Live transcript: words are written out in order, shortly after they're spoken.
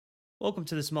Welcome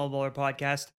to the Small Baller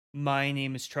Podcast. My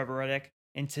name is Trevor Reddick,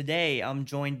 and today I'm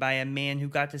joined by a man who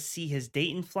got to see his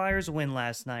Dayton Flyers win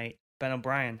last night. Ben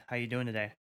O'Brien, how you doing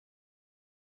today?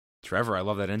 Trevor, I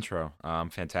love that intro.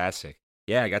 Fantastic.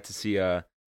 Yeah, I got to see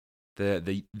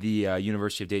the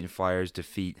University of Dayton Flyers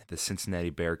defeat the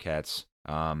Cincinnati Bearcats.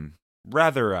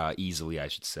 Rather easily, I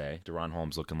should say. Deron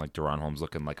Holmes looking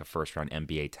like a first round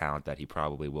NBA talent that he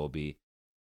probably will be.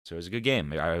 So it was a good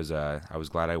game. I was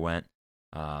glad I went.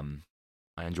 Um,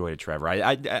 I enjoyed it, Trevor.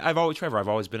 I've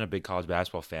always been a big college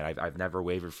basketball fan. I've never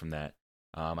wavered from that.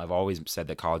 I've always said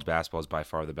that college basketball is by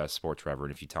far the best sport, Trevor.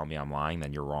 And if you tell me I'm lying,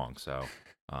 then you're wrong. So,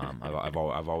 I've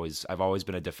always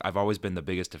been the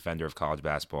biggest defender of college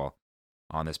basketball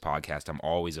on this podcast. I'm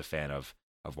always a fan of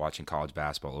watching college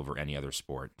basketball over any other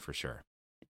sport for sure.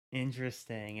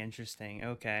 Interesting.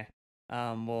 Okay.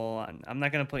 Well, I'm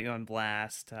not gonna put you on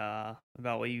blast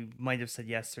about what you might have said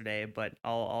yesterday, but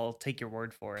I'll take your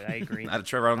word for it. I agree.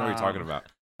 Trevor, I don't know what you're talking Um, about.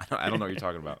 I don't know what you're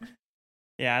talking about.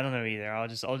 Yeah, I don't know either. I'll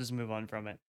just move on from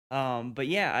it. But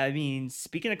yeah, I mean,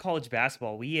 speaking of college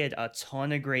basketball, we had a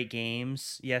ton of great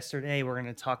games yesterday. We're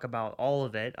gonna talk about all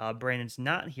of it. Brandon's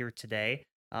not here today.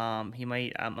 He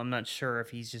might. I'm not sure if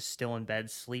he's just still in bed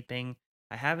sleeping.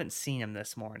 I haven't seen him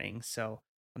this morning, so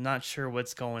I'm not sure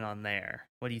what's going on there.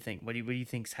 What do you think? What do you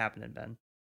think's happening, Ben?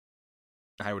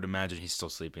 I would imagine he's still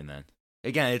sleeping then.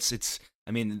 Again, it's.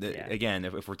 I mean, Yeah. again,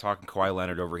 if we're talking Kawhi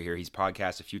Leonard over here, he's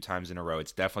podcast a few times in a row.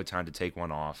 It's definitely time to take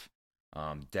one off.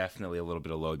 Definitely a little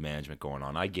bit of load management going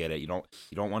on. I get it. You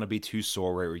don't want to be too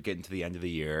sore where we're getting to the end of the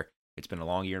year. It's been a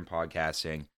long year in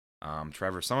podcasting.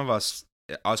 Trevor, some of us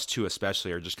two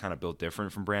especially, are just kind of built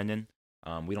different from Brandon.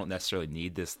 We don't necessarily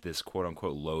need this quote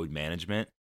unquote load management.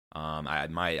 I'm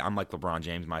like LeBron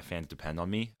James. My fans depend on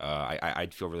me.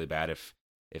 I'd feel really bad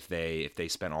if they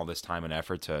spent all this time and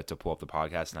effort to pull up the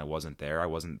podcast and I wasn't there. I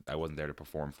wasn't there to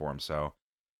perform for them. So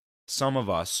some of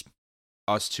us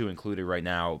two included right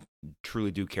now,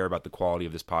 truly do care about the quality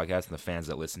of this podcast and the fans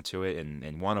that listen to it.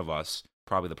 And one of us,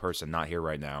 probably the person not here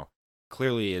right now,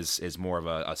 clearly is more of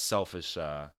a selfish,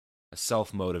 a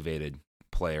self motivated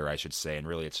player, I should say. And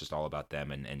really, it's just all about them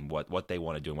and what they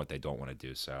want to do and what they don't want to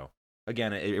do. So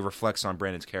again, it reflects on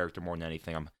Brandon's character more than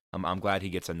anything. I'm glad he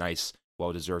gets a nice,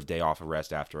 well deserved day off of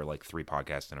rest after like 3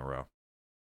 podcasts in a row.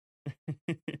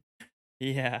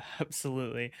 Yeah,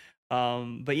 absolutely.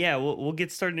 But yeah, we'll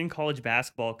get started in college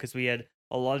basketball because we had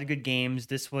a lot of good games.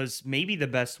 This was maybe the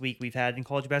best week we've had in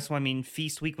college basketball. I mean,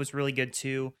 Feast Week was really good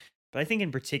too, but I think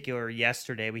in particular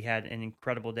yesterday we had an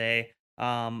incredible day.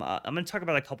 I'm going to talk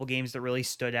about a couple games that really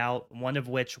stood out. One of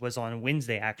which was on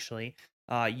Wednesday actually.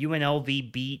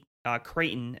 UNLV beat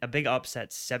Creighton, a big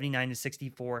upset,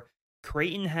 79-64.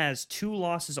 Creighton has two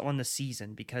losses on the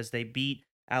season because they beat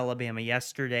Alabama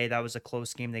yesterday. That was a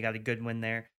close game. They got a good win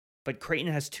there. But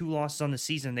Creighton has two losses on the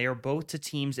season. They are both to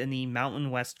teams in the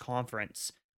Mountain West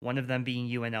Conference, one of them being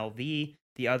UNLV,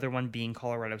 the other one being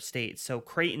Colorado State. So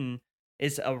Creighton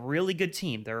is a really good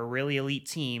team. They're a really elite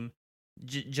team,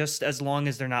 just as long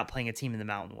as they're not playing a team in the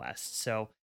Mountain West. So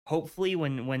hopefully,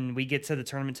 when we get to the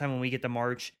tournament time, when we get to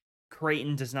March,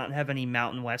 Creighton does not have any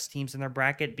Mountain West teams in their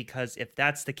bracket because if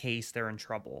that's the case, they're in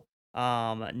trouble.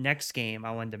 Next game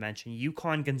I wanted to mention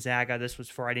UConn Gonzaga. This was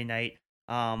Friday night.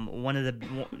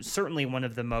 Certainly one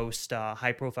of the most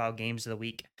high profile games of the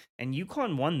week, and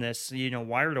UConn won this,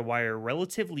 wire to wire,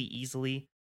 relatively easily,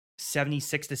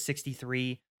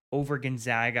 76-63 over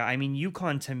Gonzaga. I mean,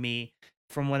 UConn to me,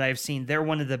 from what I've seen, they're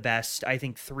one of the best, I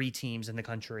think, three teams in the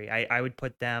country. I would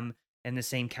put them in the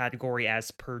same category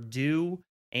as Purdue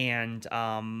and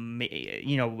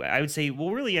I would say,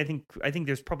 well, really, I think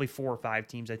there's probably four or five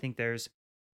teams. I think there's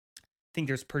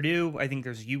Purdue, I think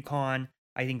there's UConn,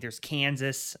 I think there's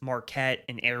Kansas, Marquette,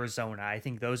 and Arizona. I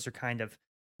think those are kind of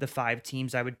the five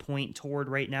teams I would point toward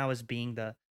right now as being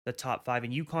the top five,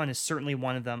 and UConn is certainly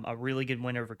one of them. A really good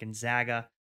win over Gonzaga,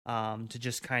 to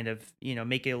just kind of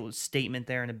make a statement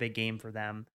there in a big game for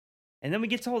them. And then we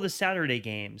get to all the Saturday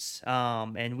games.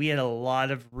 And we had a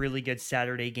lot of really good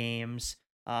Saturday games.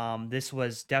 This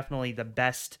was definitely the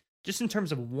best, just in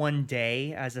terms of one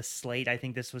day as a slate. I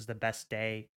think this was the best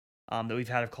day that we've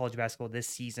had of college basketball this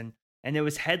season. And it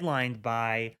was headlined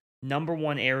by number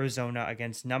one Arizona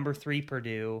against number three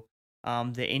Purdue,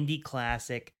 the Indy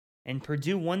Classic. And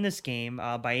Purdue won this game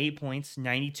by 8 points,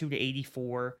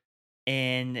 92-84.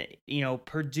 And,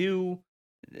 Purdue,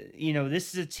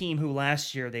 this is a team who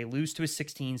last year they lose to a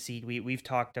 16 seed. We've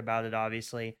talked about it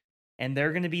obviously, and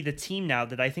they're going to be the team now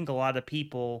that I think a lot of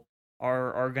people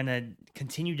are going to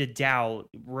continue to doubt,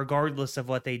 regardless of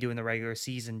what they do in the regular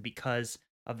season, because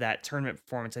of that tournament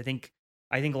performance. I think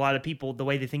a lot of people, the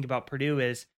way they think about Purdue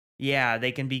is, Yeah,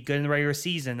 they can be good in the regular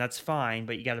season. That's fine,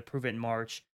 but you got to prove it in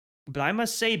March. But I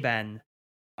must say, Ben,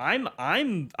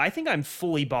 I think I'm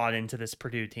fully bought into this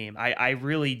Purdue team. I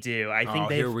really do. I think Oh,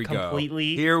 here they've we go.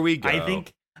 completely Here we I go.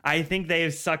 think I think they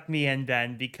have sucked me in,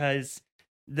 Ben, because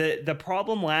the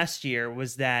problem last year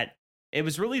was that it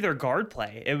was really their guard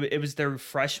play. It was their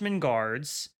freshman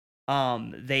guards.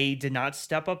 They did not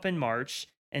step up in March,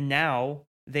 and now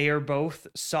they are both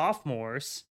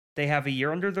sophomores. They have a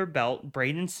year under their belt.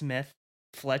 Braden Smith,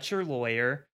 Fletcher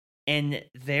Lawyer, and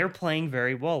they're playing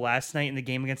very well. Last night in the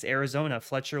game against Arizona,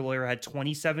 Fletcher Lawyer had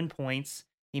 27 points.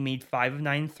 He made 5 of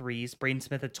 9 threes. Braden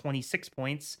Smith had 26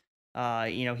 points.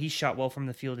 He shot well from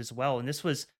the field as well. And this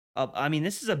was,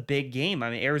 this is a big game. I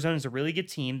mean, Arizona's a really good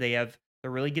team. They're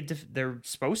really good. They're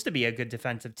supposed to be a good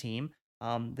defensive team.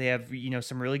 They have,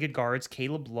 some really good guards.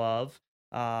 Caleb Love.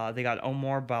 They got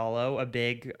Omar Ballo, a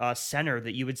big center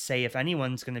that you would say if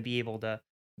anyone's going to be able to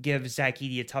give Zach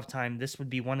Edey a tough time, this would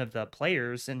be one of the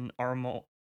players in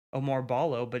Omar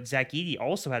Ballo. But Zach Edey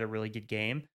also had a really good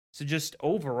game. So just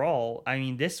overall, I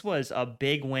mean, this was a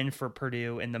big win for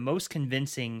Purdue and the most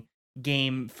convincing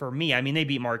game for me. I mean, they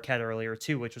beat Marquette earlier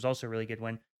too, which was also a really good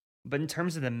win. But in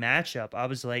terms of the matchup, I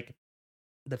was like,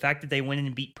 the fact that they went in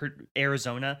and beat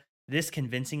Arizona this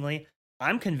convincingly,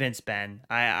 I'm convinced, Ben.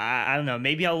 I don't know.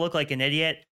 Maybe I'll look like an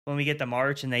idiot when we get to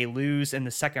March and they lose in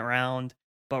the second round.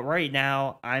 But right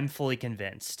now, I'm fully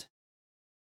convinced.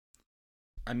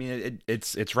 I mean,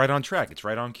 it's right on track. It's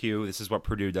right on cue. This is what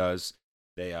Purdue does.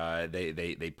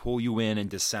 They pull you in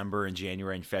December and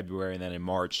January and February, and then in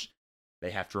March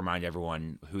they have to remind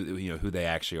everyone who they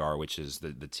actually are, which is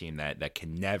the team that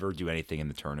can never do anything in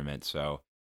the tournament. So,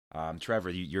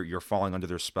 Trevor, you're falling under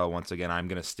their spell once again. I'm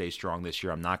gonna stay strong this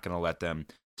year. I'm not gonna let them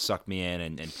suck me in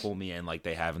and pull me in like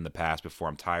they have in the past before.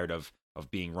 I'm tired of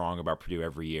being wrong about Purdue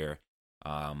every year.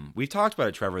 We've talked about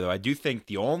it, Trevor, though. I do think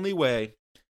the only way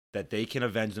that they can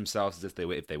avenge themselves is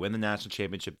if they win the national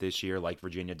championship this year, like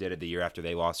Virginia did it the year after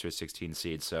they lost to a 16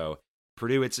 seed. So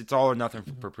Purdue, it's all or nothing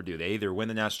for Purdue. They either win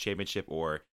the national championship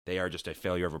or they are just a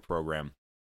failure of a program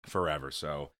forever.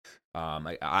 So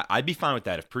I'd be fine with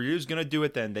that. If Purdue's going to do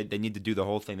it, then they need to do the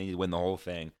whole thing. They need to win the whole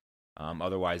thing.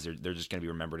 Otherwise, they're just going to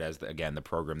be remembered as, the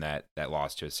program that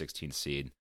lost to a 16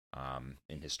 seed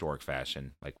in historic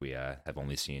fashion, like we have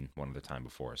only seen one other time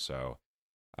before. So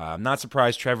I'm not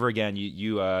surprised, Trevor. Again,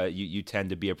 you tend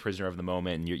to be a prisoner of the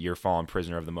moment, and you're falling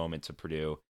prisoner of the moment to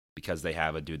Purdue because they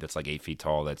have a dude that's like 8 feet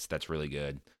tall. That's really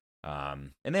good.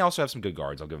 And they also have some good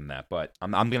guards. I'll give them that. But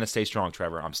I'm gonna stay strong,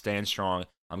 Trevor. I'm staying strong.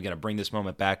 I'm gonna bring this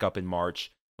moment back up in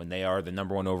March when they are the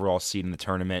number 1 overall seed in the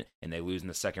tournament and they lose in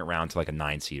the second round to like a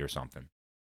 9 seed or something.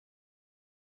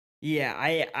 Yeah,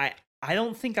 I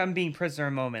don't think I'm being prisoner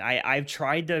of the moment. I've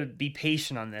tried to be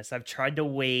patient on this. I've tried to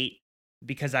wait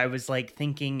because I was like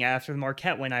thinking after the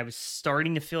Marquette win, I was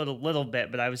starting to feel it a little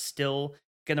bit, but I was still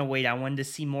gonna wait. I wanted to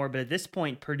see more. But at this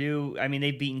point, Purdue, I mean,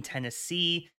 they've beaten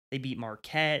Tennessee, they beat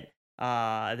Marquette,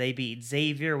 they beat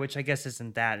Xavier, which I guess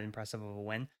isn't that impressive of a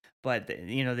win. But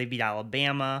they beat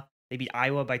Alabama, they beat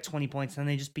Iowa by 20 points, and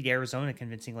then they just beat Arizona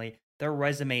convincingly. Their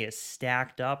resume is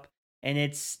stacked up. And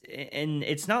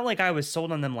it's not like I was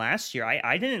sold on them last year.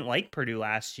 I didn't like Purdue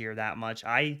last year that much.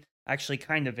 I actually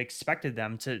kind of expected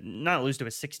them to not lose to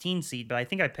a 16 seed, but I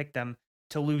think I picked them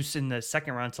to lose in the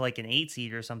second round to like an 8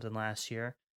 seed or something last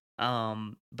year.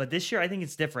 But this year I think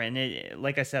it's different.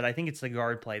 Like I said, I think it's the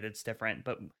guard play that's different,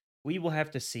 but we will have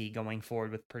to see going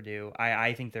forward with Purdue.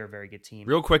 I think they're a very good team.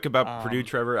 Real quick about Purdue,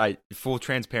 Trevor, full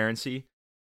transparency,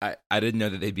 I didn't know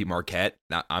that they beat Marquette.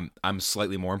 Now, I'm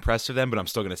slightly more impressed with them, but I'm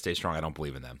still going to stay strong. I don't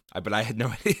believe in them. But I had no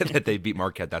idea that they beat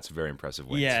Marquette. That's a very impressive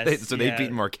win. Yes, they've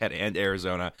beaten Marquette and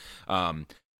Arizona. And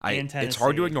it's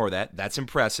hard to ignore that. That's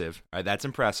impressive. That's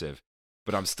impressive.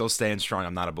 But I'm still staying strong.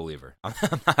 I'm not a believer. I'm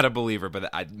not a believer.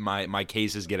 But my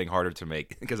case is getting harder to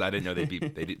make because I didn't know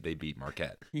they beat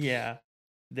Marquette. Yeah.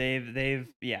 They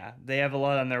have a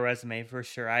lot on their resume for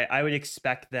sure. I would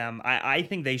expect them. I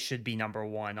think they should be number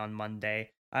 1 on Monday.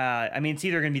 It's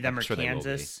either going to be them or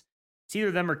Kansas. It's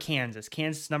either them or Kansas.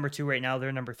 Kansas number 2 right now.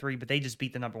 They're number 3, but they just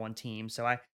beat the number 1 team. So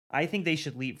I think they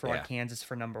should leapfrog Kansas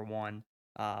for number 1.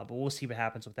 But we'll see what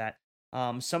happens with that.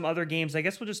 Some other games, I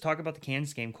guess we'll just talk about the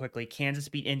Kansas game quickly. Kansas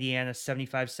beat Indiana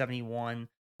 75-71.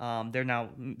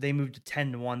 They moved to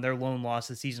 10-1. Their lone loss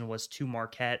this season was to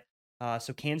Marquette.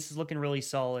 So Kansas is looking really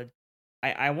solid.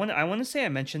 I want to say I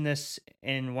mentioned this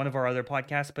in one of our other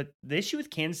podcasts, but the issue with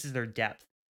Kansas is their depth.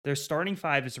 Their starting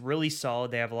 5 is really solid.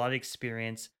 They have a lot of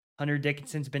experience. Hunter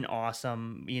Dickinson's been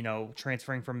awesome,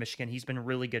 transferring from Michigan. He's been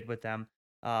really good with them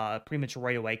pretty much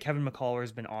right away. Kevin McCullough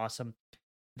has been awesome.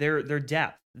 Their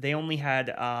depth. They only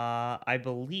had, I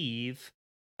believe,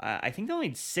 I think they only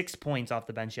had 6 points off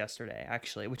the bench yesterday,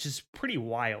 actually, which is pretty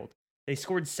wild. They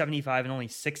scored 75 and only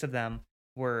 6 of them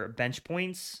were bench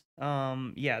points.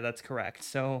 Yeah, that's correct.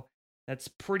 So that's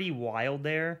pretty wild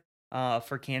there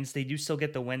for Kansas. They do still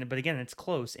get the win, but again, it's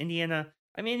close. Indiana,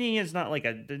 I mean, Indiana's not like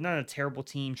they're not a terrible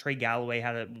team. Trey Galloway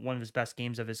had one of his best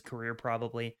games of his career,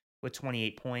 probably with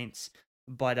 28 points.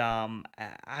 But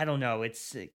I don't know.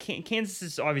 It's Kansas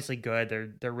is obviously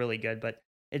good. They're really good, but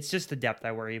it's just the depth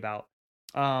I worry about.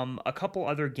 A couple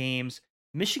other games.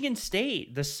 Michigan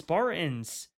State, the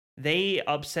Spartans, they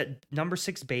upset number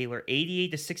 6 Baylor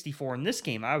 88-64 in this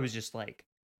game. I was just like,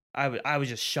 I was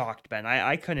just shocked, Ben.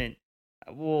 I couldn't.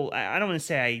 Well, I don't want to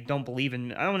say I don't believe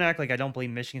in. I don't want to act like I don't believe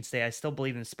in Michigan State. I still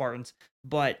believe in the Spartans,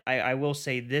 but I will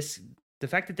say this: the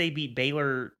fact that they beat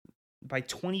Baylor by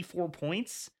 24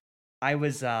 points, I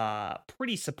was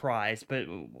pretty surprised. But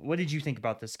what did you think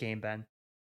about this game, Ben?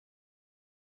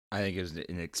 I think it was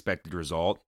an expected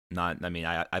result. Not, I mean,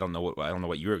 I don't know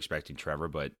what you were expecting, Trevor,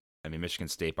 but I mean, Michigan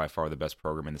State by far the best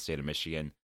program in the state of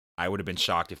Michigan. I would have been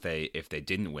shocked if they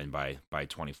didn't win by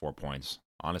 24 points.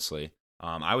 Honestly,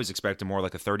 I was expecting more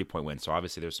like a 30-point win. So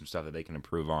obviously, there's some stuff that they can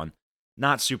improve on.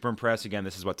 Not super impressed. Again,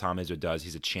 this is what Tom Izzo does.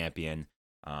 He's a champion.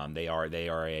 They are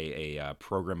a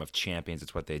program of champions.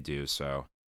 It's what they do. So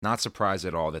not surprised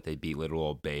at all that they beat little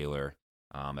old Baylor,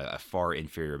 a far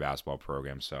inferior basketball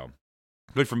program. So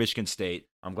good for Michigan State.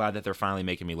 I'm glad that they're finally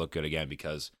making me look good again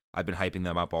because I've been hyping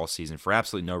them up all season for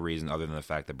absolutely no reason other than the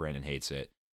fact that Brandon hates it.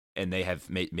 And they have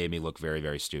made me look very,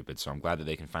 very stupid. So I'm glad that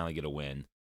they can finally get a win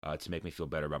to make me feel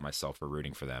better about myself for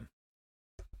rooting for them.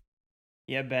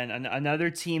 Yeah, Ben, another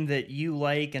team that you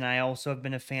like and I also have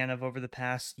been a fan of over the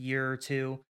past year or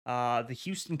two, the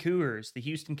Houston Cougars. The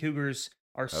Houston Cougars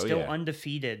are still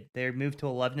undefeated. They're moved to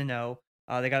 11-0.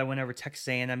 They got a win over Texas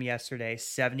A&M yesterday,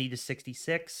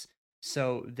 70-66.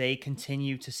 So they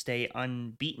continue to stay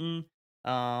unbeaten.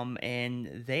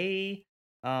 And they,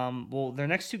 well, their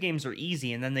next 2 games are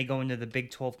easy, and then they go into the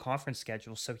Big 12 conference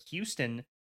schedule. So Houston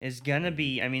is going to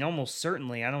be, I mean, almost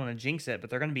certainly, I don't want to jinx it, but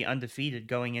they're going to be undefeated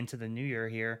going into the new year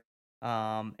here.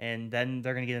 And then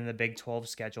they're going to get in the Big 12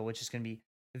 schedule, which is going to be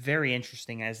very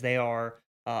interesting as they are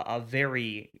a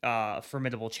very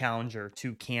formidable challenger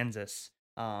to Kansas.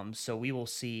 So we will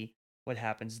see what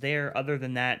happens there. Other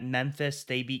than that, Memphis,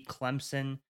 they beat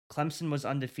Clemson. Clemson was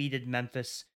undefeated.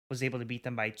 Memphis was able to beat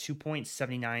them by 2 points,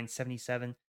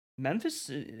 79-77. Memphis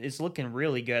is looking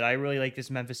really good. I really like this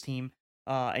Memphis team.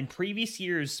 In previous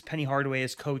years, Penny Hardaway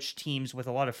has coached teams with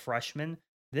a lot of freshmen.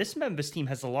 This Memphis team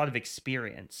has a lot of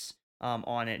experience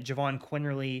on it. Javon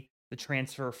Quinterly, the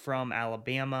transfer from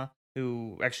Alabama,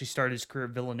 who actually started his career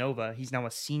at Villanova. He's now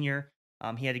a senior.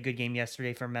 He had a good game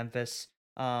yesterday for Memphis.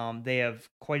 They have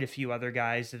quite a few other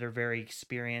guys that are very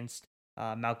experienced.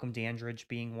 Malcolm Dandridge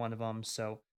being one of them.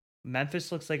 So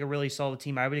Memphis looks like a really solid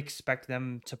team. I would expect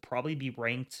them to probably be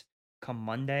ranked come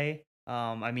Monday.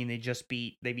 I mean,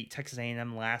 they beat Texas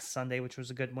A&M last Sunday, which was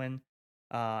a good win.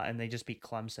 And they just beat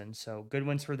Clemson. So good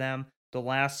wins for them. The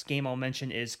last game I'll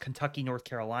mention is Kentucky, North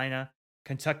Carolina.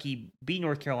 Kentucky beat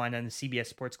North Carolina in the CBS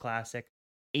Sports Classic,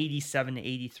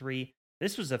 87-83.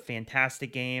 This was a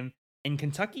fantastic game. And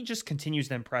Kentucky just continues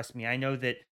to impress me. I know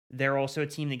that they're also a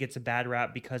team that gets a bad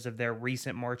rap because of their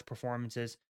recent March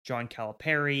performances. John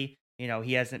Calipari,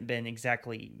 he hasn't been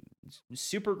exactly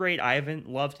super great. I haven't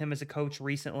loved him as a coach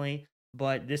recently,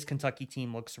 but this Kentucky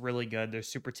team looks really good. They're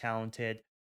super talented.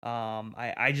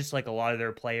 I just like a lot of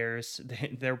their players.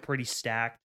 They're pretty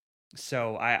stacked.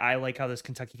 So I like how this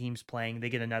Kentucky team's playing. They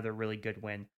get another really good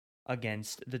win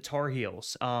against the Tar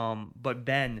Heels. But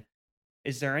Ben,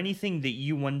 is there anything that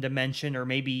you wanted to mention, or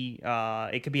maybe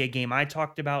it could be a game I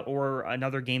talked about or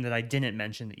another game that I didn't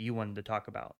mention that you wanted to talk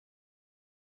about?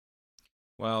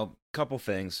 Well, couple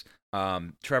things.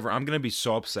 Trevor, I'm going to be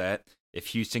so upset if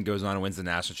Houston goes on and wins the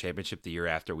national championship the year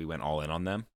after we went all in on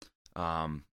them.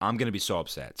 I'm going to be so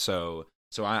upset. So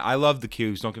I love the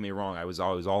Cougs. Don't get me wrong. I was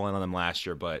always all in on them last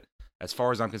year, but as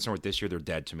far as I'm concerned with this year, they're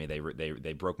dead to me.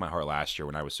 They broke my heart last year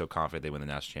when I was so confident they win the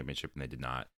national championship, and they did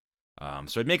not.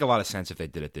 So it'd make a lot of sense if they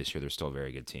did it this year. They're still a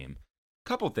very good team.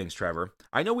 Couple things, Trevor.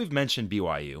 I know we've mentioned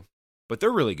BYU, but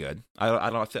they're really good.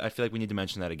 I feel like we need to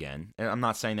mention that again. And I'm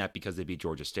not saying that because they beat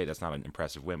Georgia State. That's not an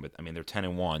impressive win, but I mean they're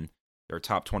 10-1. They're a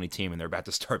top 20 team, and they're about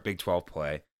to start Big 12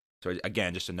 play. So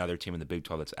again, just another team in the Big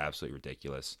 12 that's absolutely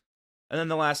ridiculous. And then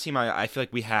the last team I feel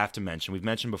like we have to mention. We've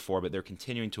mentioned before, but they're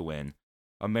continuing to win.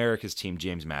 America's team,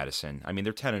 James Madison. I mean,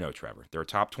 they're 10-0, Trevor. They're a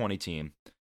top 20 team.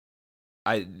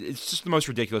 It's just the most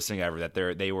ridiculous thing ever that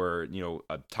they were,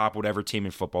 a top whatever team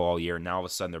in football all year, and now all of a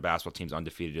sudden their basketball team's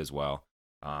undefeated as well.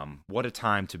 What a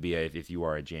time to be if you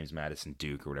are a James Madison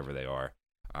Duke or whatever they are.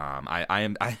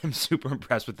 I am super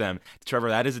impressed with them, Trevor.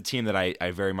 That is a team that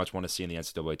I very much want to see in the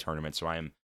NCAA tournament. So I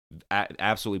am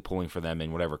absolutely pulling for them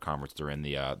in whatever conference they're in,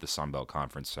 the Sun Belt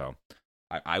Conference. So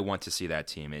I want to see that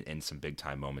team in some big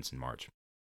time moments in March.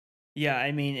 Yeah,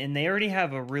 I mean, and they already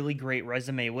have a really great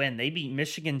resume win. They beat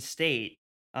Michigan State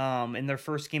in their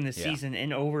first game this Yeah. season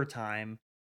in overtime.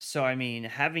 So I mean,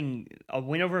 having a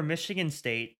win over Michigan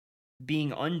State,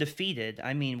 being undefeated,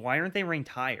 I mean, why aren't they ranked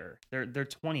higher? They're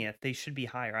 20th. They should be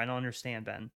higher. I don't understand,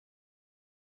 Ben.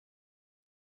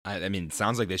 I mean, it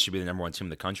sounds like they should be the number one team in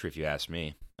the country if you ask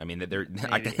me. I mean,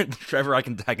 Maybe. Trevor, I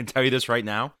can tell you this right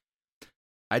now.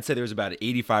 I'd say there's about an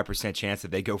 85% chance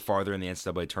that they go farther in the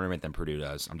NCAA tournament than Purdue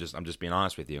does. I'm just being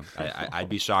honest with you. I'd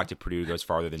be shocked if Purdue goes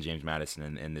farther than James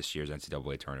Madison in this year's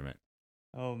NCAA tournament.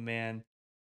 Oh man.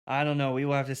 I don't know. We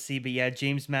will have to see, but yeah,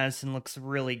 James Madison looks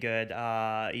really good.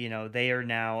 They are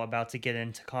now about to get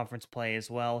into conference play as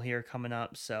well here coming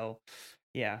up. So,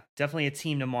 yeah, definitely a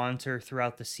team to monitor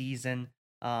throughout the season.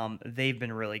 They've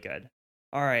been really good.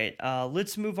 All right,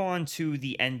 let's move on to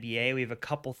the NBA. We have a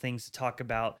couple things to talk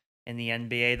about in the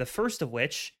NBA. The first of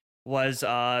which was the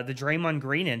Draymond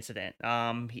Green incident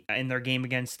in their game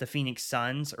against the Phoenix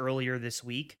Suns earlier this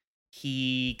week.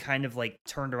 He kind of like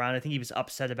turned around. I think he was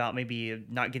upset about maybe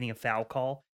not getting a foul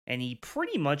call, and he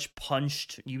pretty much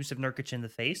punched Yusuf Nurkic in the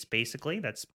face. Basically,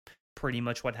 that's pretty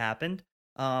much what happened.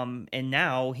 And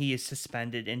now he is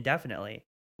suspended indefinitely.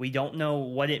 We don't know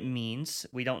what it means.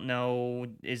 We don't know,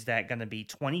 is that going to be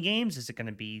 20 games? Is it going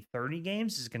to be 30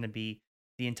 games? Is it going to be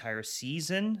the entire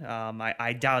season?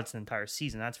 I doubt it's an entire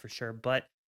season, that's for sure. But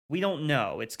we don't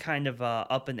know. It's kind of a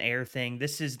up in the air thing.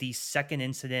 This is the second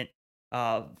incident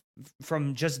uh,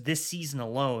 from just this season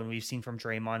alone. We've seen from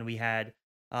Draymond. We had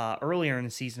earlier in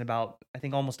the season, about I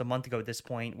think almost a month ago at this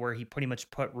point, where he pretty much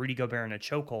put Rudy Gobert in a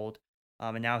chokehold,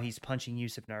 and now he's punching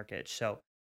Yusuf Nurkic. So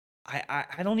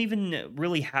I don't even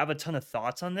really have a ton of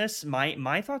thoughts on this.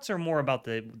 My thoughts are more about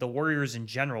the Warriors in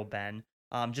general, Ben.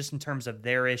 Just in terms of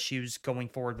their issues going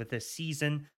forward with this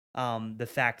season. The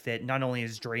fact that not only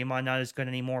is Draymond not as good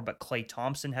anymore, but Klay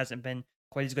Thompson hasn't been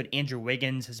quite as good. Andrew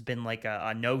Wiggins has been like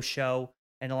a no show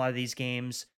in a lot of these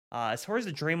games. As far as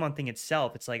the Draymond thing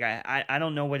itself, it's like I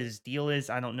don't know what his deal is.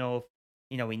 I don't know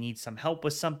if he needs some help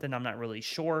with something. I'm not really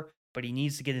sure, but he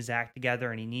needs to get his act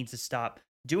together and he needs to stop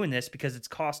doing this because it's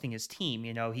costing his team.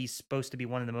 He's supposed to be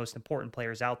one of the most important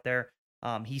players out there.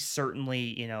 He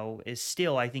certainly, is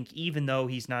still, I think, even though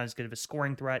he's not as good of a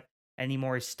scoring threat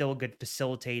anymore, he's still a good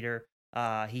facilitator.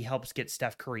 He helps get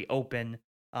Steph Curry open.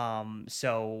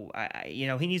 So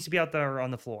he needs to be out there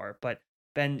on the floor. But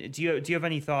Ben, do you have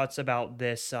any thoughts about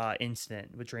this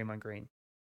incident with Draymond Green?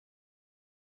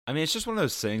 I mean, it's just one of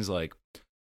those things like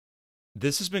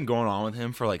this has been going on with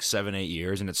him for like 7, 8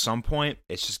 years, and at some point,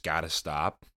 it's just got to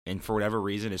stop. And for whatever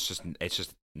reason, it's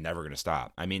just never gonna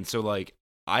stop. I mean, so like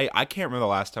I can't remember the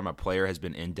last time a player has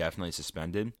been indefinitely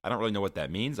suspended. I don't really know what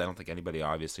that means. I don't think anybody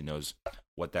obviously knows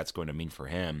what that's going to mean for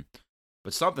him.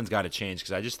 But something's got to change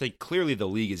because I just think clearly the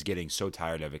league is getting so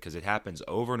tired of it because it happens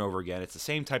over and over again. It's the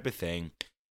same type of thing.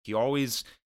 He always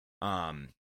um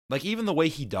like even the way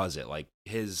he does it, like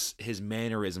his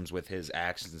mannerisms with his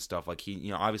actions and stuff, like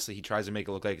he obviously he tries to make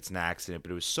it look like it's an accident,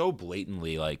 but it was so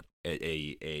blatantly like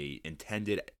a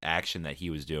intended action that he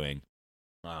was doing.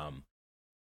 Um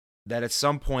that at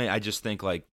some point I just think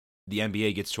like the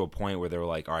NBA gets to a point where they're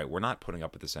like, all right, we're not putting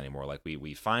up with this anymore. Like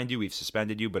we fined you, we've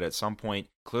suspended you, but at some point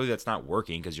clearly that's not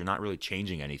working because you're not really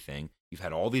changing anything. You've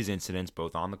had all these incidents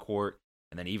both on the court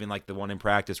and then even like the one in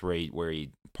practice where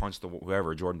he punched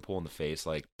whoever Jordan Poole in the face.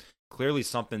 Like clearly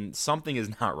something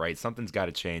is not right. Something's got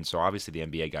to change. So obviously the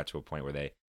NBA got to a point where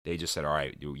they just said, all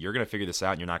right, you're going to figure this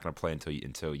out and you're not going to play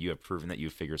until you have proven that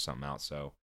you figure something out.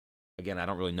 So again, I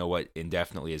don't really know what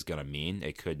indefinitely is going to mean.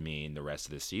 It could mean the rest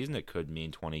of the season. It could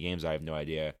mean 20 games. I have no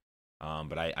idea.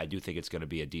 But I do think it's going to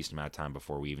be a decent amount of time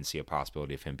before we even see a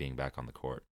possibility of him being back on the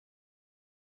court.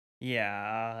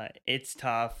 Yeah, it's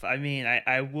tough. I mean,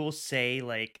 I will say,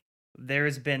 like,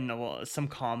 there's been some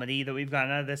comedy that we've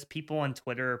gotten out of this. People on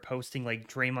Twitter are posting like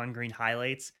Draymond Green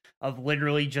highlights of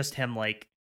literally just him like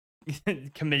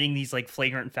committing these like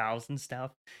flagrant fouls and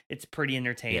stuff. It's pretty Yeah.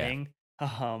 entertaining.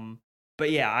 Um,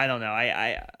 but yeah, I don't know.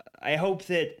 I hope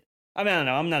that, I mean, I don't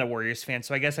know. I'm not a Warriors fan,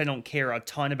 so I guess I don't care a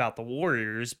ton about the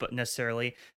Warriors, but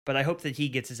necessarily. But I hope that he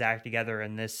gets his act together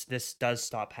and this does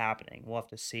stop happening. We'll have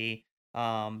to see.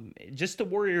 Just the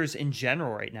Warriors in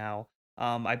general right now.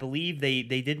 I believe they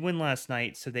did win last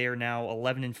night, so they are now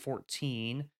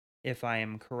 11-14, if I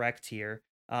am correct here.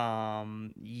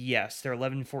 Yes, they're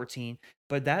 11-14,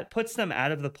 but that puts them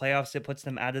out of the playoffs. It puts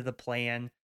them out of the play-in.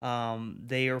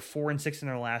 They are 4-6 in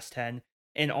their last 10.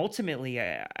 And ultimately,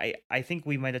 I think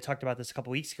we might have talked about this a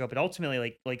couple weeks ago, but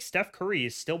ultimately, like Steph Curry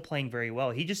is still playing very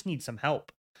well. He just needs some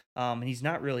help, and he's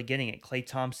not really getting it. Klay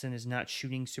Thompson is not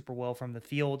shooting super well from the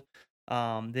field.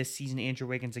 This season, Andrew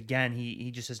Wiggins again,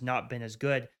 he just has not been as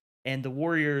good. And the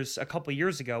Warriors a couple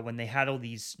years ago, when they had all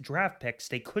these draft picks,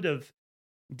 they could have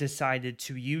decided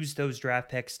to use those draft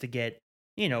picks to get,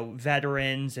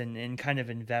 veterans and kind of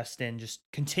invest in just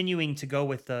continuing to go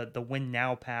with the win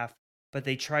now path. But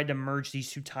they tried to merge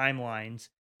these two timelines,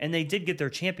 and they did get their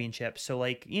championship. So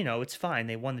like, it's fine.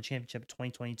 They won the championship in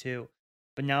 2022.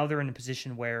 But now they're in a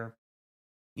position where,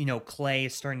 Clay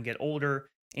is starting to get older.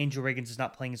 Andrew Wiggins is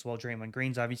not playing as well. Draymond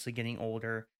Green's obviously getting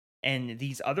older. And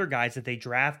these other guys that they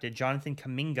drafted, Jonathan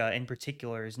Kuminga in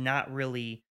particular, is not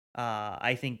really,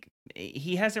 I think,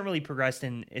 he hasn't really progressed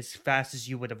in as fast as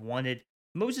you would have wanted.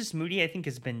 Moses Moody, I think,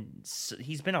 he's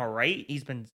been all right. He's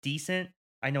been decent.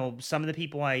 I know some of the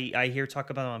people I hear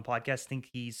talk about him on podcasts think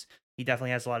he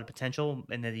definitely has a lot of potential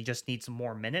and that he just needs some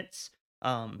more minutes.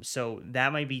 So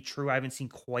that might be true. I haven't seen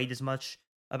quite as much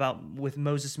about with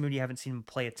Moses Moody. I haven't seen him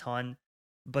play a ton.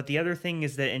 But the other thing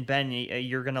is that, and Ben,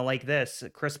 you're gonna like this.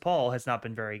 Chris Paul has not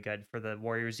been very good for the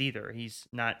Warriors either. He's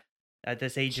not at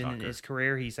this age in Shocker. his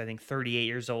career. He's I think 38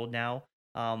 years old now.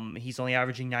 He's only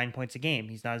averaging 9 points a game.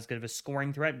 He's not as good of a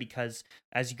scoring threat because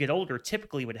as you get older,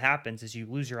 typically what happens is you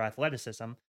lose your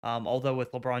athleticism. Although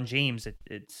with LeBron James,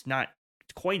 it's not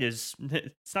quite as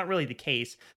it's not really the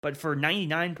case. But for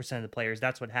 99% of the players,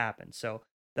 that's what happens. So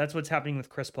that's what's happening with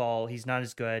Chris Paul. He's not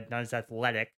as good, not as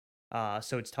athletic.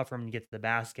 So it's tough for him to get to the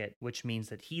basket, which means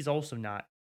that he's also not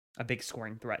a big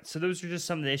scoring threat. So those are just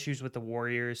some of the issues with the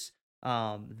Warriors.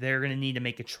 They're going to need to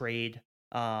make a trade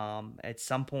at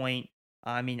some point.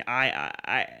 I mean,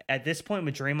 I at this point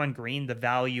with Draymond Green, the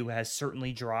value has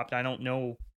certainly dropped. I don't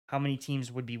know how many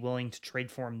teams would be willing to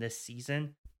trade for him this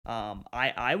season.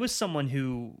 I was someone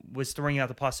who was throwing out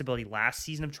the possibility last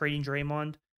season of trading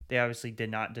Draymond. They obviously did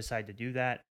not decide to do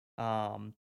that.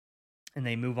 And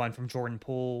they move on from Jordan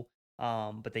Poole.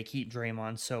 But they keep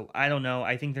Draymond. So I don't know.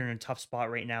 I think they're in a tough spot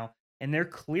right now. And they're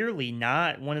clearly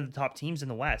not one of the top teams in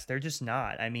the West. They're just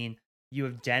not. I mean, you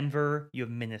have Denver, you have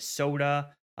Minnesota.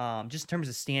 Just in terms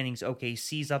of standings,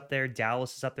 OKC's up there,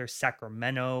 Dallas is up there,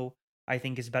 Sacramento, I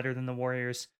think, is better than the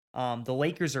Warriors. The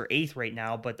Lakers are 8th right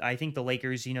now, but I think the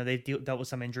Lakers, they've dealt with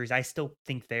some injuries. I still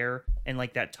think they're in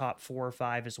like that top 4 or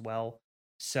 5 as well.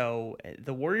 So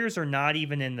the Warriors are not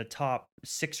even in the top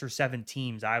 6 or 7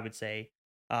 teams, I would say,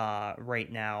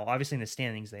 right now. Obviously in the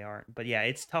standings they aren't, but yeah,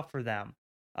 it's tough for them.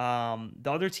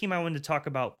 The other team I wanted to talk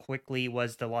about quickly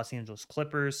was the Los Angeles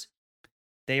Clippers.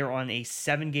 They are on a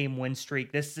 7-game win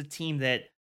streak. This is a team that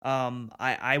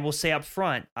I will say up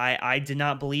front, I did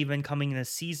not believe in coming in this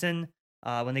season.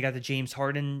 When they got James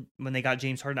Harden,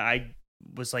 I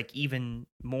was like even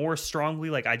more strongly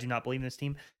like I do not believe in this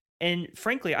team. And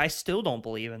frankly, I still don't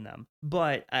believe in them.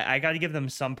 But I got to give them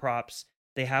some props.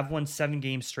 They have won 7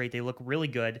 games straight. They look really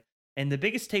good. And the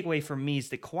biggest takeaway for me is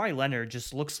that Kawhi Leonard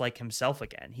just looks like himself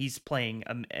again. He's playing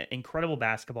incredible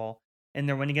basketball. And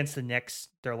they're winning against the Knicks.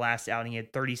 Their last outing, he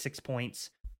had 36 points,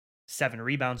 7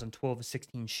 rebounds on 12 of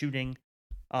 16 shooting.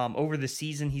 Over the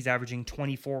season, he's averaging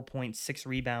 24.6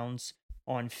 rebounds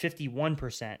on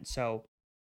 51%. So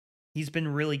he's been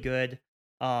really good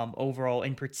overall.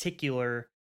 In particular,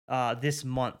 this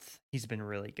month, he's been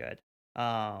really good.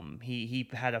 He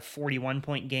had a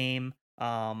 41-point game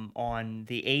on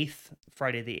the 8th,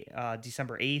 Friday,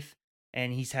 December 8th,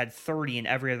 and he's had 30 in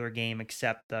every other game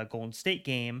except the Golden State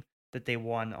game that they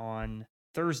won on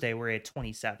Thursday, where he had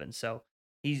 27. So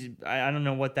I don't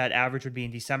know what that average would be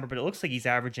in December, but it looks like he's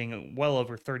averaging well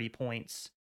over 30 points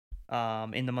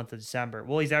in the month of December.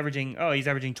 Well, he's averaging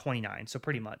 29, so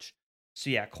pretty much. So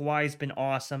yeah, Kawhi's been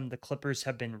awesome. The Clippers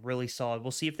have been really solid.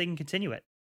 We'll see if they can continue it.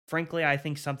 Frankly, I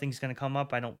think something's going to come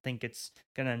up. I don't think it's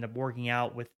going to end up working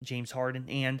out with James Harden.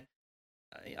 And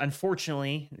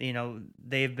unfortunately,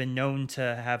 they've been known to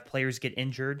have players get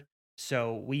injured.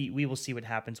 So we will see what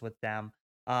happens with them.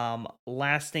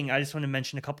 Last thing, I just want to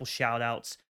mention a couple shout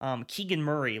outs. Keegan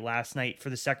Murray last night for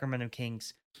the Sacramento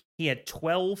Kings. He had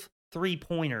 12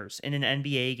 3-pointers in an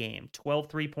NBA game. 12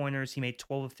 3-pointers. He made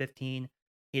 12 of 15.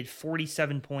 He had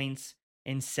 47 points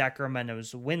in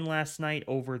Sacramento's win last night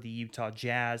over the Utah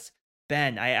Jazz.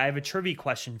 Ben, I have a trivia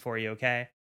question for you, okay?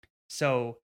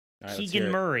 So Right,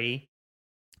 Keegan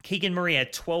Murray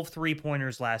had 12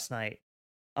 3-pointers last night.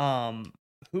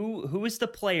 Who is the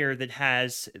player that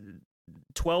has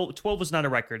 12 was not a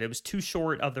record. It was too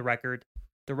short of the record.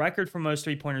 The record for most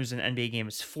 3-pointers in an NBA game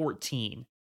is 14.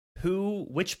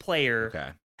 Which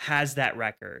player has that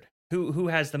record? Who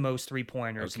has the most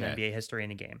 3-pointers in NBA history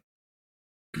in a game?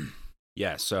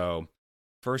 Yeah, so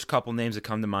First couple names that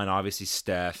come to mind, obviously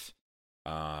Steph,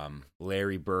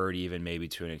 Larry Bird, even maybe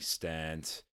to an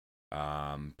extent.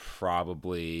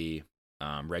 Probably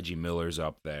Reggie Miller's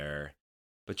up there.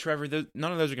 But Trevor,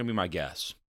 none of those are going to be my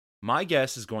guess. My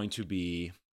guess is going to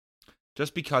be,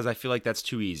 just because I feel like that's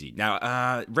too easy.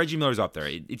 Now, Reggie Miller's up there.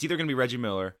 It's either going to be Reggie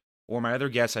Miller, or my other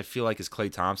guess I feel like is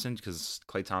Klay Thompson, because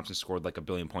Klay Thompson scored like 1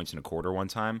 billion points in a quarter one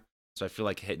time. So I feel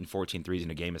like hitting 14 threes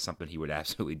in a game is something he would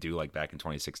absolutely do, like back in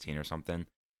 2016 or something.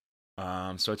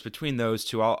 So it's between those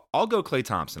two. I'll go Klay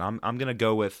Thompson. I'm gonna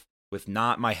go with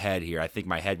not my head here. I think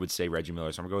my head would say Reggie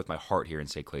Miller, so I'm gonna go with my heart here and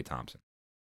say Klay Thompson.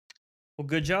 Well,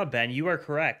 good job, Ben. You are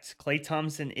correct. Klay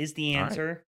Thompson is the All right.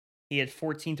 answer. He had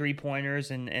 14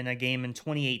 3-pointers in a game in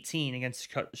 2018 against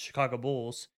Chicago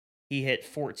Bulls. He hit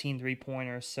 14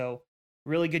 3-pointers. So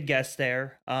really good guess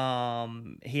there.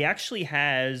 He actually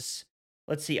has,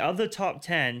 let's see, of the top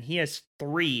 10, he has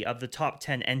 3 of the top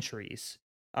 10 entries.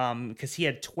 Because he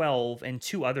had 12 in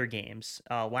 2 other games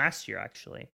last year,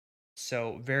 actually.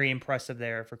 So very impressive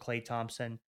there for Klay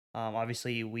Thompson.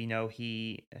 Obviously, we know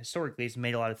he historically has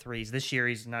made a lot of threes. This year,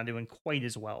 he's not doing quite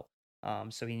as well.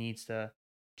 So he needs to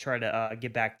try to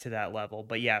get back to that level.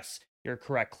 But yes, you're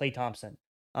correct, Klay Thompson.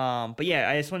 But yeah,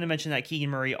 I just wanted to mention that Keegan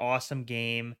Murray, awesome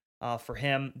game for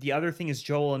him. The other thing is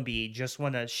Joel Embiid. Just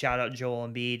want to shout out Joel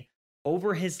Embiid.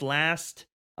 Over his last,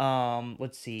 I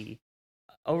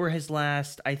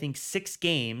think 6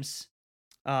 games,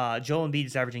 Joel Embiid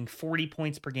is averaging 40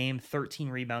 points per game, 13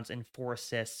 rebounds, and 4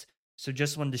 assists. So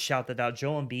just wanted to shout that out.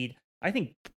 Joel Embiid, I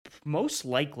think most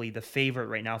likely the favorite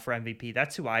right now for MVP.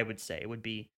 That's who I would say would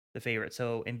be the favorite.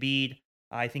 So Embiid,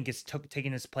 I think, is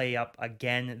taking his play up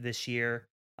again this year.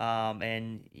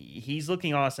 And he's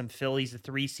looking awesome. Philly's the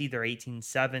 3 seed. They're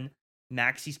 18-7.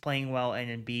 Maxi's playing well, and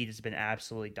Embiid has been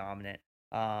absolutely dominant.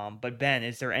 But Ben,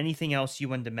 is there anything else you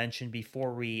wanted to mention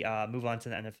before we move on to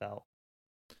the NFL?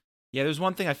 Yeah, there's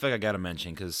one thing I feel like I got to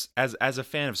mention, because as a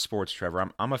fan of sports, Trevor,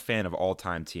 I'm a fan of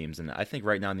all-time teams, and I think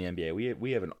right now in the NBA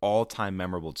we have an all-time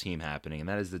memorable team happening, and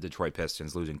that is the Detroit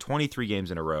Pistons, losing 23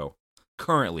 games in a row,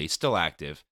 currently still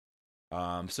active.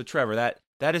 So Trevor,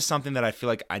 that is something that I feel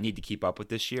like I need to keep up with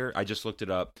this year. I just looked it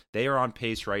up. They are on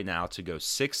pace right now to go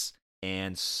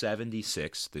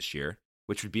 6-76 this year,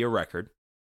 which would be a record.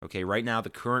 Okay, right now the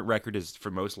current record is for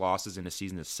most losses in a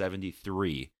season is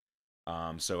 73.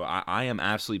 So I am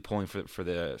absolutely pulling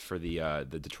for the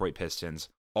Detroit Pistons,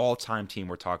 all-time team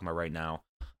we're talking about right now.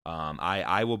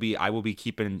 I will be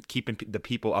keeping the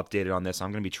people updated on this.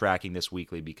 I'm going to be tracking this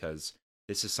weekly, because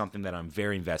this is something that I'm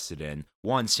very invested in.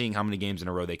 One, seeing how many games in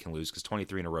a row they can lose, because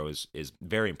 23 in a row is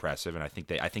very impressive, and I think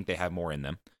they have more in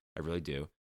them. I really do.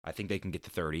 I think they can get to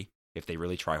 30 if they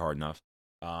really try hard enough.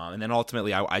 And then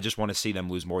ultimately, I just want to see them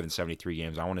lose more than 73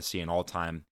 games. I want to see an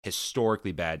all-time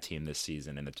historically bad team this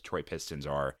season, and the Detroit Pistons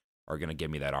are going to give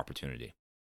me that opportunity.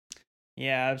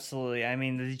 Yeah, absolutely. I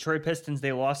mean, the Detroit Pistons,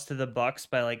 they lost to the Bucks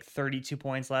by like 32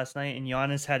 points last night, and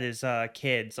Giannis had his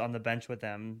kids on the bench with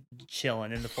them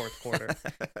chilling in the fourth quarter.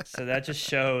 So that just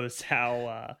shows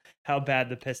how bad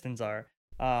the Pistons are.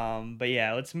 But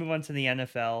yeah, let's move on to the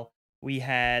NFL. We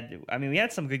had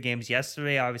some good games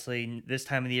yesterday. Obviously, this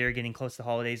time of the year, getting close to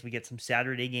holidays, we get some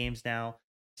Saturday games now.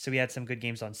 So we had some good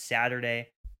games on Saturday.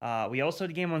 We also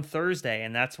had a game on Thursday,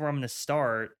 and that's where I'm going to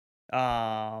start,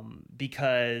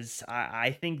 because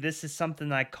I think this is something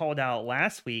that I called out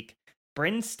last week.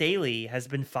 Brandon Staley has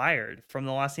been fired from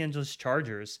the Los Angeles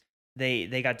Chargers.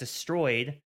 They got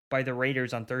destroyed by the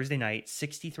Raiders on Thursday night,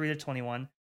 63-21.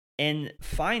 And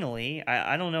finally,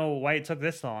 I don't know why it took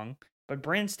this long, but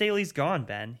Brandon Staley's gone,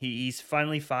 Ben. He's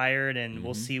finally fired, and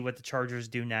we'll see what the Chargers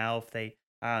do now. If they,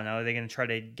 I don't know, are they going to try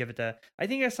to give it to, I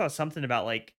think I saw something about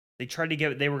like they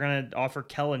were going to offer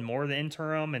Kellen Moore the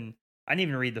interim, and I didn't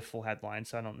even read the full headline,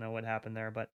 so I don't know what happened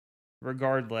there. But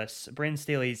regardless, Brandon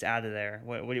Staley's out of there.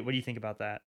 What do you think about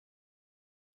that?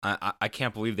 I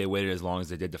can't believe they waited as long as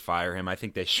they did to fire him. I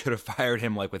think they should have fired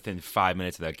him like within 5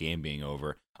 minutes of that game being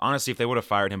over. Honestly, if they would have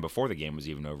fired him before the game was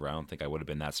even over, I don't think I would have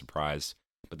been that surprised.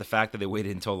 But the fact that they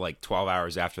waited until like 12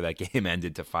 hours after that game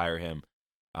ended to fire him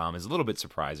is a little bit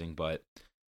surprising. But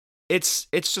it's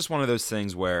just one of those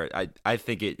things where I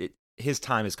think his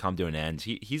time has come to an end.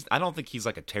 I don't think he's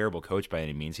like a terrible coach by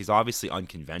any means. He's obviously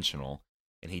unconventional,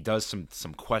 and he does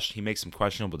he makes some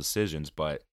questionable decisions.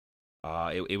 But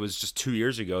it was just 2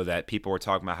 years ago that people were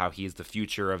talking about how he's the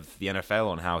future of the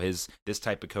NFL, and how this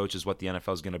type of coach is what the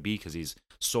NFL is going to be, because he's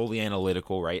solely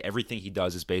analytical, right? Everything he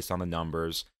does is based on the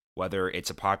numbers. Whether it's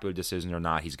a popular decision or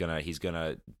not, he's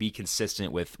gonna be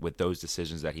consistent with those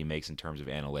decisions that he makes in terms of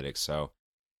analytics. So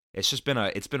it's been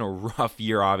a rough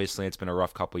year. Obviously, it's been a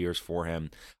rough couple years for him.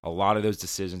 A lot of those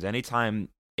decisions, anytime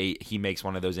he makes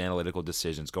one of those analytical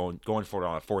decisions, going for it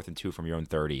on a 4th and 2 from your own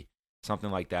 30,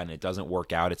 something like that, and it doesn't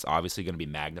work out, it's obviously going to be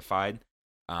magnified,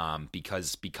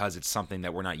 because it's something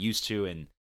that we're not used to, and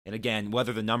again,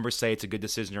 whether the numbers say it's a good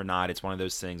decision or not, it's one of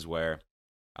those things where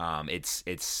it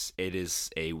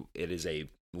is a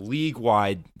league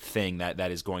wide thing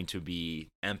that is going to be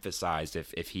emphasized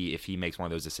if he makes one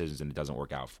of those decisions and it doesn't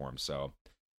work out for him. So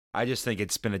I just think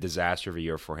it's been a disaster of a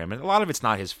year for him, and a lot of it's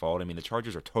not his fault. I mean, the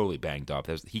Chargers are totally banged up.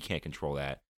 He can't control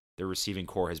that. Their receiving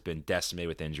core has been decimated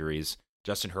with injuries.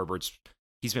 Justin Herbert's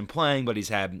he's been playing, but he's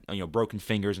had broken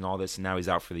fingers and all this, and now he's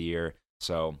out for the year.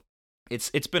 So it's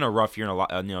been a rough year, and a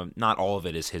lot. Not all of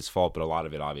it is his fault, but a lot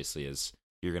of it obviously is.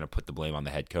 You're going to put the blame on the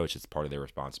head coach. It's part of their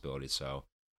responsibility. So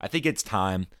I think it's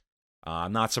time.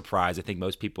 I'm not surprised. I think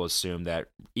most people assume that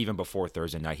even before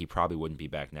Thursday night, he probably wouldn't be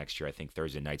back next year. I think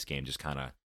Thursday night's game just kind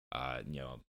of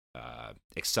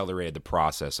accelerated the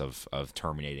process of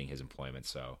terminating his employment.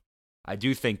 So I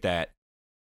do think that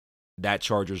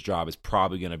Chargers job is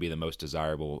probably going to be the most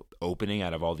desirable opening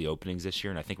out of all the openings this year.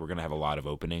 And I think we're going to have a lot of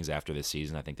openings after this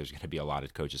season. I think there's going to be a lot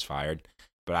of coaches fired.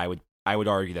 But I would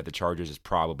argue that the Chargers is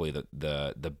probably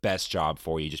the best job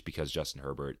for you, just because Justin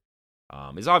Herbert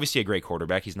is obviously a great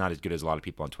quarterback. He's not as good as a lot of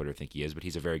people on Twitter think he is, but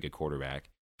he's a very good quarterback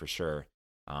for sure.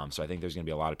 So I think there's going to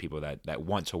be a lot of people that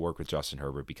want to work with Justin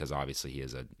Herbert because obviously he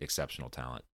is an exceptional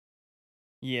talent.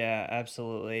 Yeah,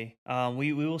 absolutely.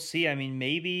 We will see. I mean,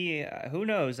 maybe who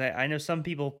knows? I know some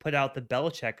people put out the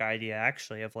Belichick idea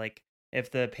actually of like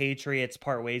if the Patriots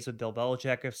part ways with Bill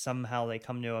Belichick, if somehow they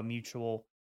come to a mutual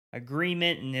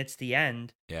agreement and it's the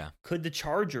end, Yeah. could the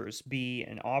Chargers be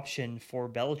an option for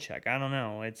Belichick? I don't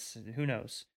know. It's who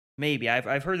knows. Maybe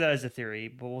I've heard that as a theory,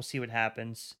 but we'll see what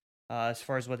happens as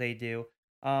far as what they do.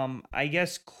 I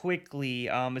guess quickly,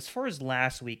 as far as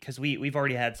last week, because we've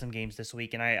already had some games this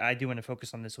week, and I do want to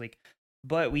focus on this week.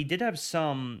 But we did have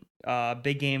some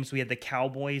big games. We had the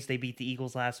Cowboys. They beat the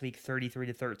Eagles last week,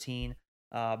 33-13.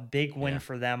 Big win Yeah.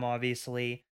 for them,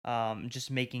 obviously.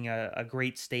 Just making a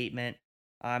great statement.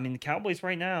 I mean, the Cowboys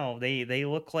right now, they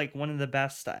look like one of the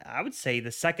best. I would say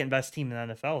the second best team in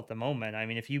the NFL at the moment. I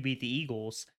mean, if you beat the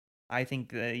Eagles, I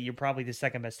think you're probably the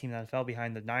second best team in the NFL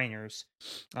behind the Niners.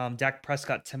 Dak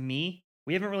Prescott, to me,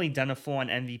 we haven't really done a full-on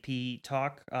MVP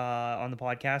talk on the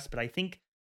podcast, but I think,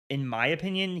 in my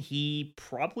opinion, he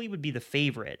probably would be the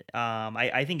favorite.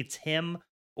 I think it's him,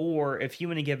 or if you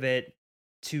want to give it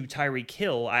to Tyreek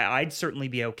Hill, I'd certainly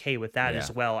be okay with that Yeah. as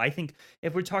well. I think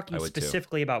if we're I talking would too.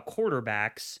 specifically about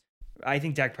quarterbacks, I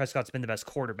think Dak Prescott's been the best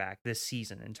quarterback this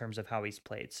season in terms of how he's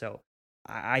played. So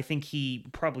I think he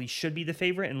probably should be the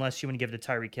favorite, unless you want to give it to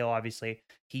Tyreek Hill. Obviously,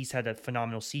 he's had a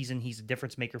phenomenal season. He's a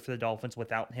difference maker for the Dolphins.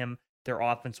 Without him, their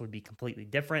offense would be completely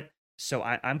different. So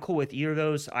I'm cool with either of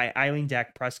those. I lean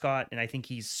Dak Prescott, and I think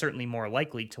he's certainly more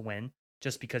likely to win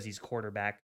just because he's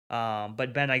quarterback.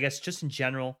 But Ben, I guess just in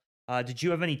general, did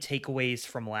you have any takeaways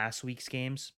from last week's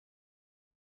games?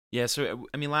 Yeah, so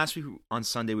I mean, last week on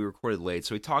Sunday we recorded late,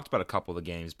 so we talked about a couple of the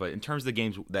games. But in terms of the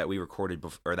games that we recorded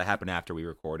or that happened after we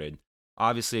recorded,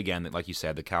 obviously, again, like you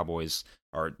said, the Cowboys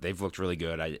they've looked really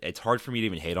good. It's hard for me to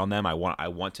even hate on them. I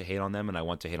want to hate on them, and I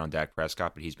want to hate on Dak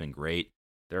Prescott, but he's been great.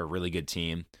 They're a really good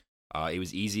team. It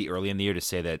was easy early in the year to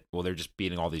say that, well, they're just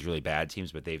beating all these really bad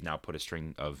teams, but they've now put a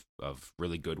string of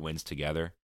really good wins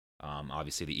together.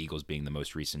 Obviously, the Eagles being the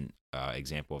most recent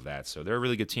example of that. So they're a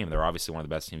really good team. They're obviously one of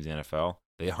the best teams in the NFL.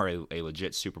 They are a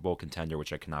legit Super Bowl contender,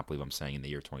 which I cannot believe I'm saying in the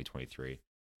year 2023.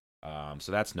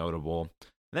 So that's notable.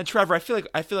 And then Trevor, I feel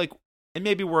like, and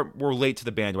maybe we're late to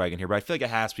the bandwagon here, but I feel like it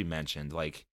has to be mentioned.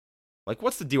 Like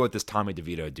what's the deal with this Tommy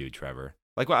DeVito dude, Trevor?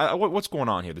 Like, what's going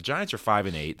on here? The Giants are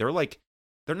 5-8.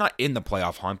 They're not in the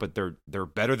playoff hunt, but they're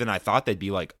better than I thought they'd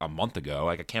be like a month ago.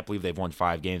 Like, I can't believe they've won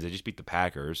 5 games. They just beat the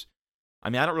Packers. I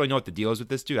mean, I don't really know what the deal is with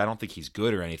this dude. I don't think he's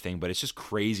good or anything, but it's just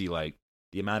crazy, like,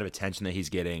 the amount of attention that he's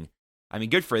getting. I mean,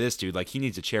 good for this dude. Like, he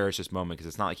needs to cherish this moment because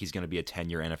it's not like he's going to be a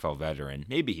 10-year NFL veteran.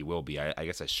 Maybe he will be. I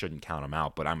guess I shouldn't count him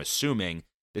out, but I'm assuming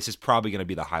this is probably going to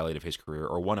be the highlight of his career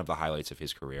or one of the highlights of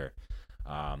his career.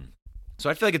 So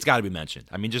I feel like it's got to be mentioned.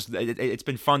 I mean, just it's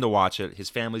been fun to watch it.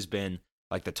 His family's been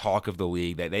like the talk of the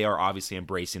league. They are obviously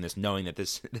embracing this, knowing that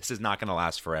this is not going to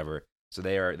last forever. So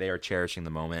they are cherishing the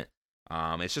moment.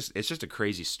 It's just a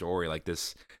crazy story. Like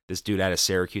this dude out of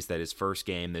Syracuse, that his first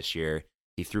game this year,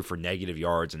 he threw for negative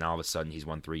yards, and all of a sudden he's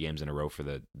won 3 games in a row for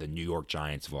the New York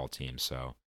Giants of all teams.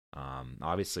 So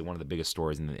obviously one of the biggest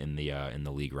stories in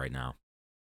the league right now.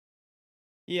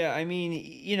 Yeah, I mean,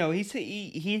 he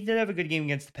did have a good game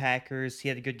against the Packers. He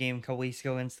had a good game a couple weeks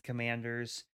ago against the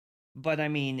Commanders. But I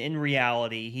mean, in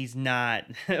reality, he's not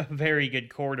a very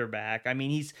good quarterback. I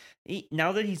mean,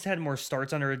 now that he's had more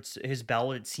starts under his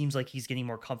belt, it seems like he's getting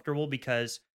more comfortable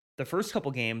because the first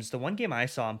couple games, the one game I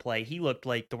saw him play, he looked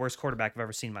like the worst quarterback I've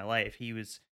ever seen in my life. He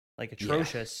was like Yeah.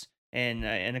 atrocious in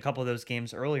a couple of those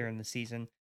games earlier in the season.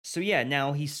 So yeah,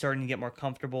 now he's starting to get more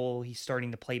comfortable. He's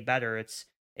starting to play better.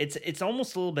 It's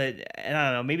almost a little bit, and I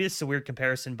don't know, maybe this is a weird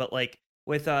comparison, but like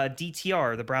with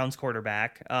DTR, the Browns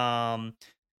quarterback,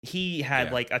 he had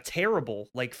Yeah. like a terrible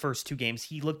like first two games.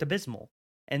 He looked abysmal.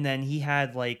 And then he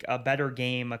had like a better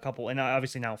game, a couple, and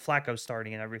obviously now Flacco's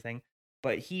starting and everything,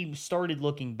 but he started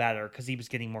looking better because he was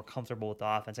getting more comfortable with the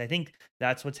offense. I think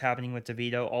that's what's happening with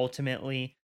DeVito.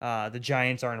 Ultimately, the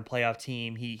Giants aren't a playoff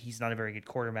team. He's not a very good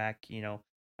quarterback.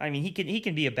 I mean, he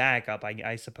can be a backup.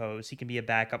 I suppose he can be a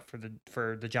backup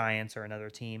for the Giants or another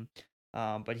team,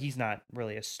 but he's not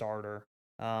really a starter.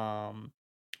 Um,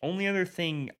 Only other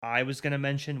thing I was gonna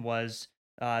mention was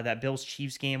that Bills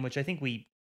Chiefs game, which I think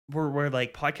we're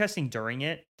like podcasting during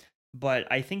it, but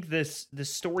I think this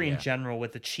story in Yeah. general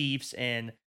with the Chiefs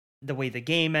and the way the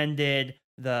game ended,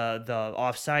 the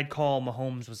offside call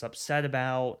Mahomes was upset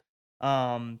about,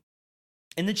 um,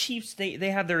 and the Chiefs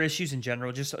they have their issues in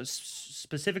general, just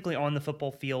specifically on the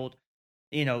football field.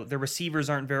 The receivers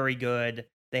aren't very good.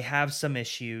 They have some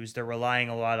issues. They're relying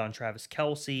a lot on Travis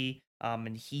Kelsey.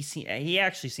 And he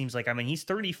actually seems like, I mean, he's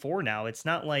 34 now. It's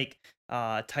not like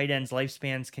tight ends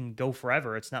lifespans can go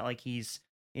forever. It's not like he's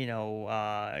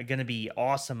gonna be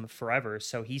awesome forever.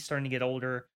 So he's starting to get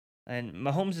older, and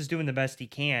Mahomes is doing the best he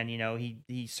can.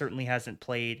 He certainly hasn't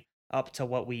played up to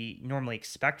what we normally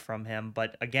expect from him.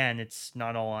 But again, it's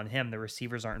not all on him. The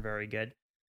receivers aren't very good.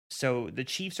 So the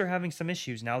Chiefs are having some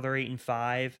issues. Now they're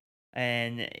 8-5.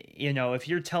 And, if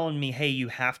you're telling me, hey, you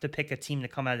have to pick a team to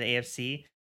come out of the AFC,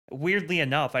 weirdly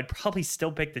enough, I'd probably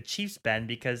still pick the Chiefs, Ben,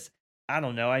 because I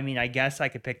don't know. I mean, I guess I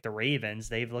could pick the Ravens.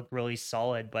 They've looked really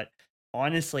solid. But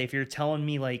honestly, if you're telling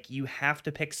me like you have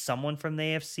to pick someone from the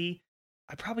AFC,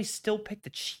 I'd probably still pick the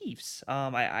Chiefs.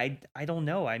 I don't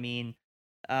know. I mean,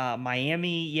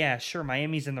 Miami, yeah, sure,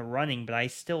 Miami's in the running, but I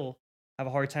still have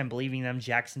a hard time believing them.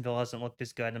 Jacksonville hasn't looked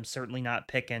as good. I'm certainly not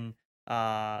picking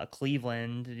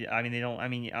Cleveland. I mean, they don't. I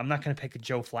mean, I'm not going to pick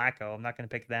Joe Flacco. I'm not going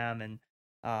to pick them, and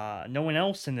no one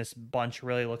else in this bunch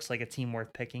really looks like a team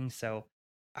worth picking. So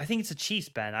I think it's a Chiefs,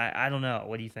 Ben. I don't know.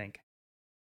 What do you think?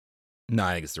 No,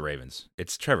 I think it's the Ravens.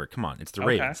 It's Trevor. Come on, it's the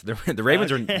Okay. Ravens. The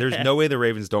Ravens are. There's Okay. no way the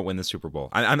Ravens don't win the Super Bowl.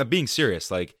 I'm being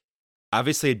serious. Like,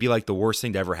 obviously, it'd be like the worst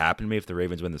thing to ever happen to me if the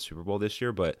Ravens win the Super Bowl this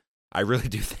year. But I really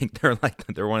do think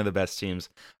they're one of the best teams.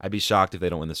 I'd be shocked if they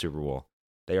don't win the Super Bowl.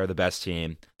 They are the best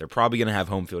team. They're probably going to have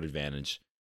home field advantage.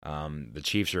 The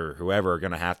Chiefs or whoever are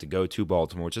going to have to go to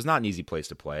Baltimore, which is not an easy place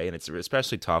to play, and it's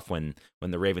especially tough when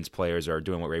the Ravens players are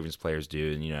doing what Ravens players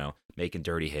do, and making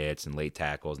dirty hits and late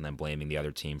tackles, and then blaming the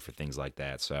other team for things like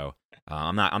that. So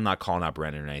I'm not calling out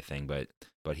Brennan or anything, but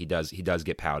he does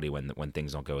get pouty when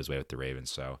things don't go his way with the Ravens.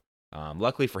 So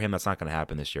luckily for him, that's not going to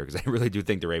happen this year because I really do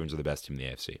think the Ravens are the best team in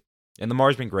the AFC. And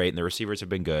Lamar's been great, and the receivers have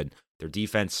been good. Their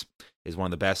defense is one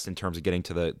of the best in terms of getting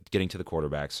to the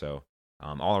quarterback. So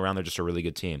all around, they're just a really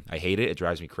good team. I hate it; it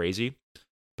drives me crazy,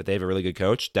 but they have a really good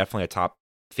coach. Definitely a top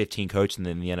 15 coach in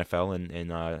the NFL,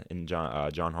 in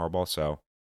John Harbaugh. So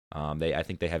I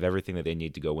think they have everything that they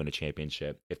need to go win a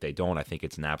championship. If they don't, I think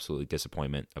it's an absolute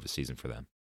disappointment of a season for them.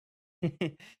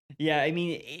 Yeah, I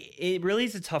mean, it really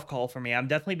is a tough call for me. I'm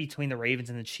definitely between the Ravens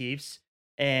and the Chiefs,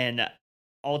 and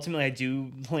ultimately I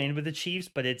do land with the Chiefs,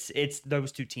 but it's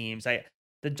those two teams.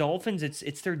 The Dolphins,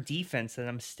 it's their defense that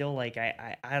I'm still like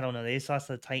I don't know. They just lost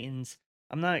to the Titans.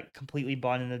 I'm not completely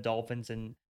bought in the Dolphins,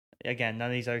 and again,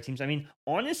 none of these other teams. I mean,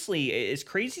 honestly, as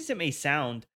crazy as it may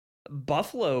sound,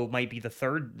 Buffalo might be the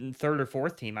third or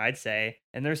fourth team, I'd say,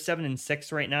 and they're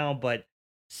 7-6 right now, but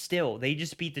still, they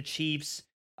just beat the Chiefs.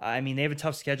 I mean, they have a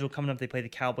tough schedule coming up. They play the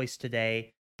Cowboys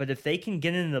today, but if they can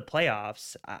get into the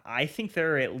playoffs, I think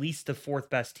they're at least the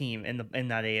fourth best team in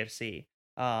that AFC.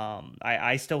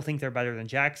 I still think they're better than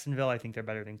Jacksonville. I think they're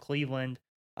better than Cleveland.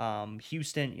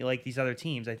 Houston, like these other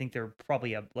teams, I think they're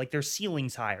probably like their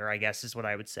ceiling's higher, I guess is what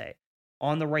I would say.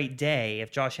 On the right day,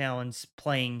 if Josh Allen's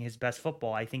playing his best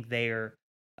football, I think they are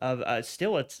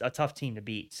still a tough team to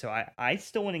beat. So I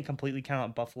still wouldn't completely count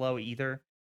out Buffalo either.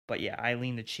 But yeah, I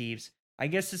lean the Chiefs. I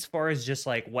guess as far as just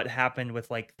like what happened with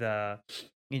like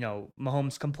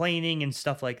Mahomes complaining and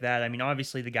stuff like that. I mean,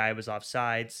 obviously the guy was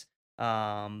offsides.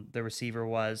 The receiver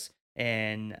was,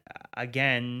 and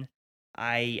again,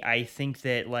 I think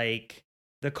that like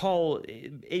the call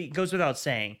it goes without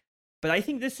saying, but I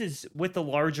think this is with the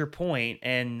larger point,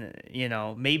 and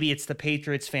maybe it's the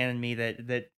Patriots fan in me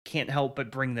that can't help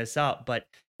but bring this up, but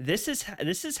this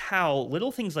is how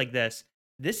little things like this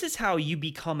is how you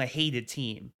become a hated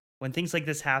team. When things like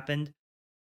this happened,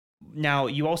 now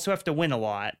you also have to win a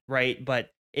lot, right? But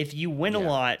if you win a Yeah.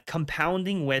 lot,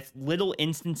 compounding with little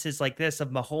instances like this of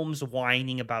Mahomes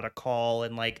whining about a call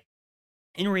and like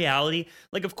in reality,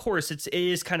 like of course it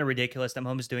is kind of ridiculous that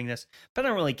Mahomes is doing this, but I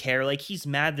don't really care. Like he's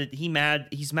mad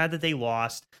that they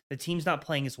lost. The team's not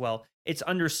playing as well. It's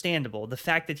understandable. The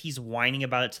fact that he's whining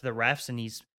about it to the refs and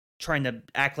he's trying to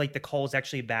act like the call is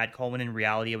actually a bad call when in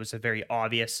reality it was a very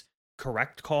obvious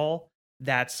correct call.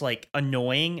 That's like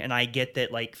annoying, and I get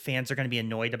that like fans are going to be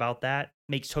annoyed about that.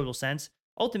 Makes total sense.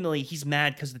 Ultimately, he's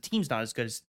mad because the team's not as good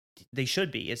as they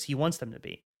should be, as he wants them to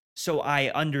be. So I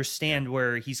Yeah. understand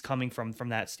where he's coming from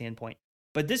that standpoint.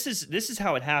 But this is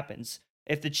how it happens.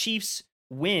 If the Chiefs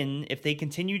win, if they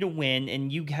continue to win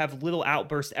and you have little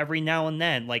outbursts every now and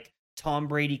then, like Tom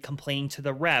Brady complaining to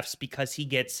the refs because he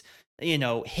gets,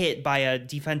 hit by a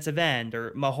defensive end, or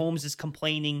Mahomes is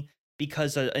complaining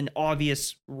because an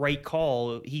obvious right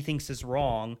call he thinks is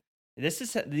wrong.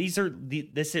 These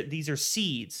are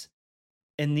seeds,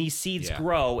 and these seeds Yeah.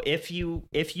 grow if you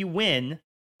win,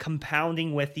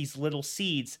 compounding with these little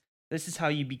seeds. This is how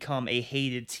you become a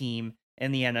hated team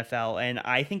in the NFL, and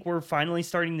I think we're finally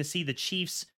starting to see the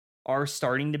Chiefs are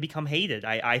starting to become hated.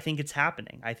 I think it's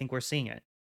happening. I think we're seeing it.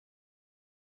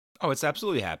 Oh, it's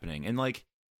absolutely happening. And like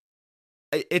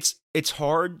it's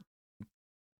hard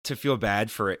to feel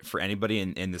bad for anybody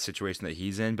in the situation that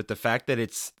he's in, but the fact that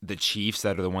it's the Chiefs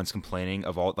that are the ones complaining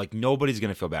of all, like nobody's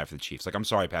gonna feel bad for the Chiefs. Like I'm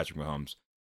sorry, Patrick Mahomes,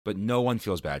 but no one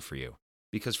feels bad for you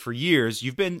because for years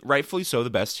you've been rightfully so the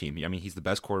best team. I mean, he's the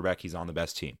best quarterback. He's on the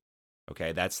best team.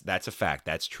 Okay, that's a fact.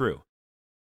 That's true.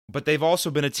 But they've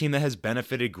also been a team that has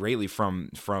benefited greatly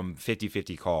from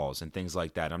 50-50 calls and things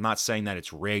like that. I'm not saying that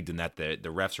it's rigged and that the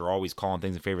refs are always calling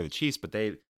things in favor of the Chiefs, but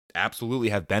they absolutely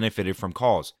have benefited from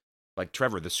calls. Like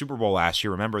Trevor, the Super Bowl last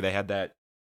year, remember they had that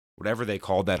whatever they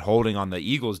called that holding on the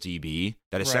Eagles DB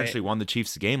that Right. essentially won the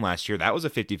Chiefs the game last year. That was a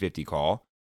 50-50 call,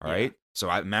 all Yeah. right? So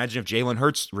I imagine if Jalen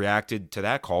Hurts reacted to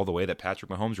that call the way that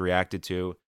Patrick Mahomes reacted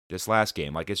to this last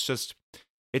game. Like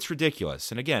it's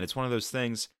ridiculous. And again, it's one of those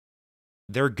things.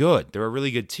 They're good. They're a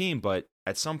really good team, but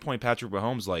at some point, Patrick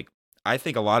Mahomes, like I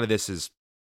think a lot of this is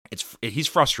he's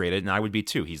frustrated, and I would be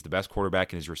too. He's the best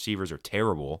quarterback, and his receivers are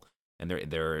terrible, and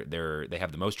they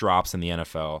have the most drops in the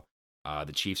NFL.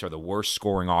 The Chiefs are the worst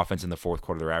scoring offense in the fourth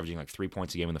quarter. They're averaging like 3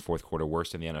 points a game in the fourth quarter,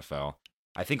 worst in the NFL.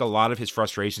 I think a lot of his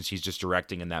frustrations he's just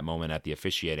directing in that moment at the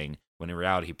officiating, when in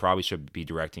reality he probably should be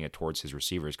directing it towards his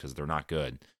receivers because they're not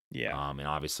good. Yeah. And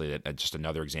obviously that's just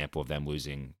another example of them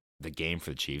losing the game for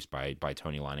the Chiefs by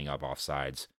Tony lining up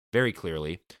offsides very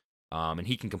clearly. And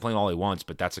he can complain all he wants,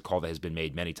 but that's a call that has been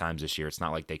made many times this year. It's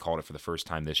not like they called it for the first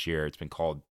time this year. It's been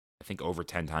called, I think, over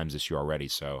 10 times this year already.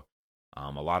 So a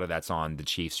lot of that's on the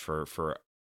Chiefs for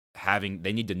having.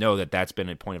 They need to know that that's been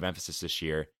a point of emphasis this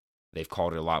year. They've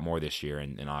called it a lot more this year,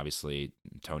 and obviously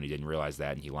Tony didn't realize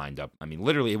that, and he lined up. I mean,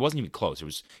 literally, it wasn't even close. It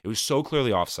was so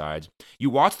clearly offsides. You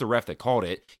watch the ref that called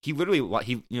it. He literally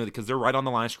because they're right on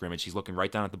the line of scrimmage. He's looking right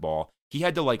down at the ball. He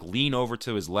had to like lean over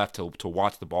to his left to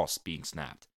watch the ball being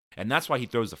snapped, and that's why he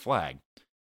throws the flag.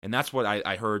 And that's what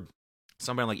I heard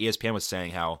somebody on like ESPN was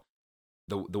saying how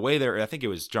the way they're. I think it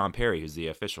was John Perry who's the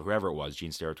official, whoever it was,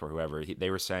 Gene Steratore, whoever. They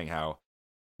were saying how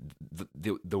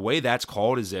the way that's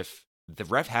called is if the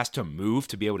ref has to move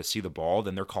to be able to see the ball,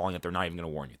 then they're calling it. They're not even going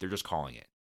to warn you. They're just calling it.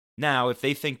 Now, if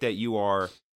they think that you are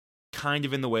kind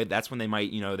of in the way, that's when they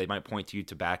might point to you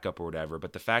to back up or whatever.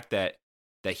 But the fact that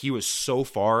he was so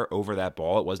far over that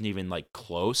ball, it wasn't even like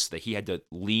close, that he had to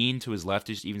lean to his left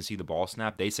to even see the ball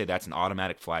snap. They say that's an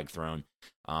automatic flag thrown.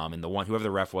 And whoever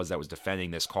the ref was that was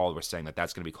defending this call was saying that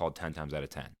that's going to be called 10 times out of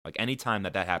 10. Like anytime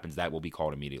that happens, that will be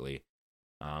called immediately.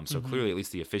 So Hmm. clearly, at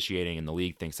least the officiating in the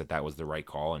league thinks that was the right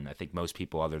call, and I think most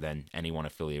people, other than anyone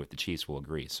affiliated with the Chiefs, will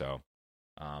agree. So,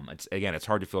 it's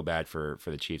hard to feel bad for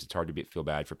the Chiefs. It's hard to feel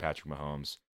bad for Patrick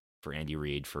Mahomes, for Andy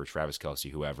Reid, for Travis Kelce,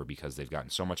 whoever, because they've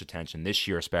gotten so much attention this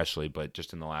year, especially, but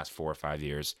just in the last 4 or 5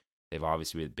 years, they've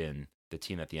obviously been the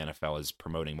team that the NFL is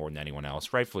promoting more than anyone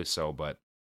else, rightfully so. But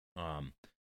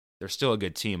they're still a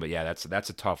good team. But yeah, that's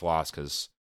a tough loss because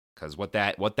what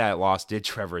that loss did,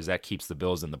 Trevor, is that keeps the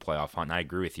Bills in the playoff hunt. And I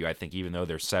agree with you. I think even though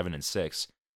they're 7-6,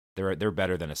 they're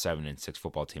better than a 7-6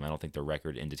 football team. I don't think their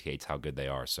record indicates how good they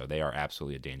are. So they are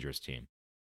absolutely a dangerous team.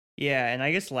 Yeah, and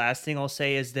I guess last thing I'll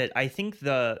say is that I think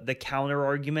the counter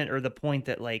argument, or the point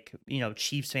that like,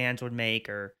 Chiefs fans would make,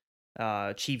 or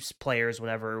Chiefs players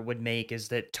whatever would make, is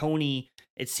that Tony,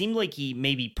 it seemed like he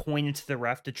maybe pointed to the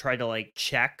ref to try to like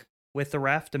check with the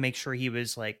ref to make sure he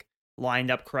was like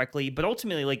lined up correctly, but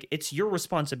ultimately like it's your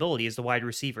responsibility as the wide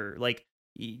receiver. Like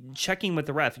checking with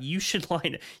the ref, you should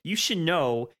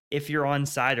know if you're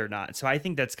onside or not. So I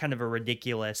think that's kind of a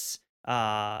ridiculous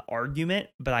argument,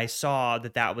 but I saw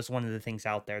that was one of the things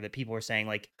out there that people were saying,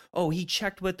 like, oh, he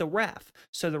checked with the ref,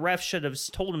 so the ref should have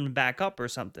told him to back up or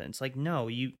something. It's like, no,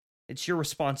 it's your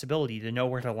responsibility to know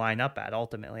where to line up at,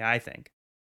 ultimately, I think.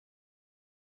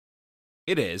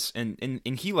 It is, and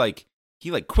he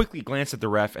quickly glanced at the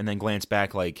ref and then glanced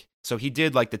back, like, so he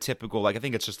did like the typical, like, I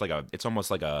think it's just like it's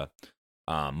almost like a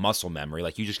muscle memory,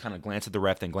 like you just kind of glance at the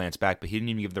ref then glance back, but he didn't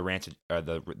even give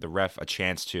the ref a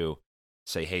chance to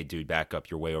say, hey dude, back up,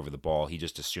 you're way over the ball. He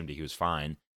just assumed that he was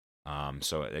fine.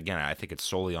 So again, I think it's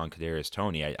solely on Kadarius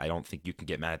Toney. I don't think you can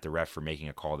get mad at the ref for making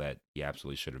a call that he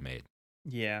absolutely should have made.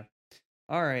 Yeah.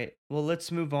 All right. Well,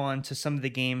 let's move on to some of the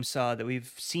games that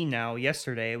we've seen now.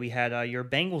 Yesterday, we had your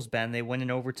Bengals, Ben. They win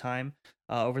in overtime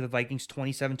over the Vikings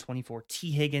 27-24.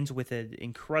 T. Higgins with an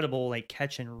incredible like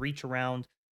catch and reach around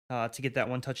to get that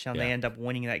one touchdown. Yeah. They end up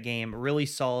winning that game. Really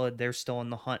solid. They're still in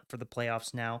the hunt for the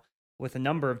playoffs now with a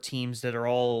number of teams that are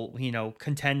all,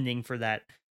 contending for that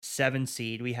 7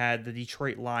 seed. We had the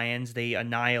Detroit Lions. They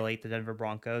annihilate the Denver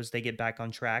Broncos. They get back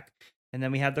on track. And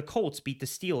then we had the Colts beat the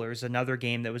Steelers, another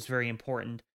game that was very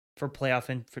important for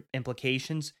playoff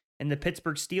implications. And the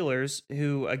Pittsburgh Steelers,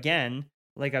 who, again,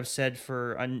 like I've said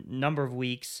for a number of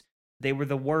weeks, they were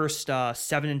the worst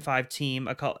 7-5 team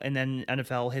in then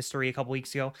NFL history a couple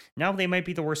weeks ago. Now they might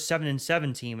be the worst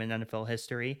 7-7 team in NFL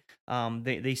history.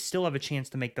 They still have a chance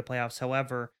to make the playoffs.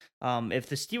 However, if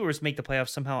the Steelers make the playoffs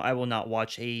somehow, I will not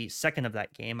watch a second of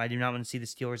that game. I do not want to see the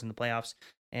Steelers in the playoffs.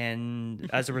 And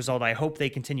as a result, I hope they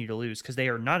continue to lose because they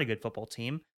are not a good football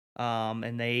team.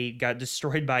 And they got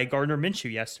destroyed by Gardner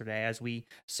Minshew yesterday, as we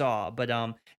saw. But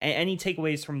any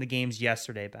takeaways from the games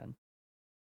yesterday, Ben?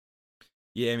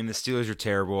 Yeah, I mean, the Steelers are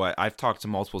terrible. I've talked to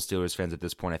multiple Steelers fans at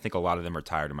this point. I think a lot of them are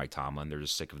tired of Mike Tomlin. They're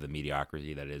just sick of the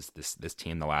mediocrity that is this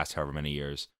team the last however many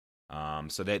years.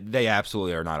 So they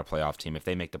absolutely are not a playoff team. If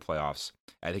they make the playoffs,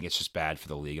 I think it's just bad for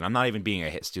the league. And I'm not even being a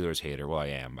Steelers hater. Well, I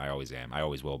am. I always am. I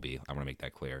always will be. I want to make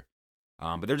that clear.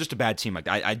 But they're just a bad team. Like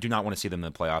I do not want to see them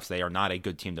in the playoffs. They are not a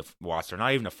good team to watch. They're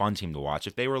not even a fun team to watch.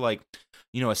 If they were like,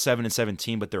 a 7-7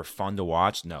 team, but they're fun to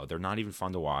watch, no, they're not even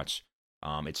fun to watch.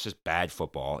 It's just bad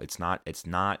football. It's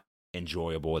not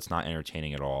enjoyable. It's not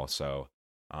entertaining at all. So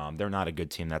they're not a good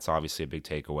team. That's obviously a big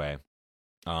takeaway.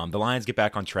 The Lions get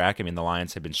back on track. I mean, the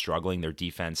Lions have been struggling. Their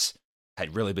defense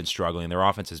had really been struggling. Their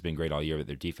offense has been great all year, but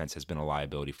their defense has been a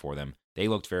liability for them. They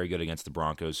looked very good against the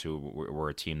Broncos, who were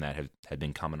a team that had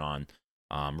been coming on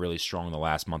really strong the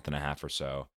last month and a half or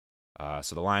so.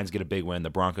 So the Lions get a big win. The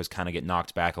Broncos kind of get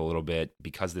knocked back a little bit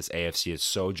because this AFC is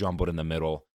so jumbled in the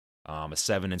middle. A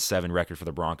 7-7 record for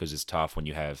the Broncos is tough when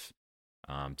you have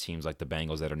teams like the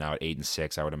Bengals that are now at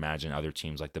 8-6. I would imagine other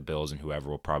teams like the Bills and whoever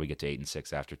will probably get to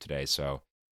 8-6 after today. So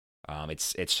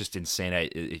it's just insane.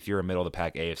 If you're a middle of the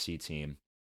pack AFC team,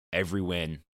 every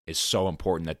win is so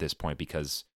important at this point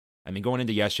because, I mean, going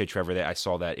into yesterday, Trevor, I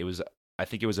saw that I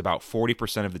think it was about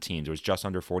 40% of the teams. It was just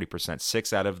under 40%.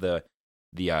 6 out of the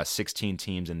 16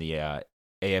 teams in the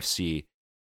AFC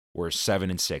were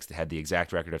 7-6. They had the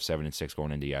exact record of 7-6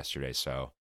 going into yesterday.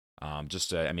 So I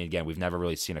mean, again, we've never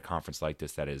really seen a conference like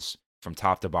this that is from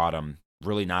top to bottom,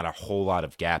 really not a whole lot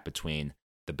of gap between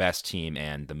the best team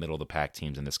and the middle of the pack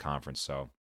teams in this conference. So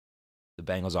the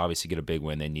Bengals obviously get a big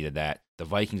win. They needed that. The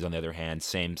Vikings, on the other hand,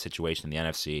 same situation in the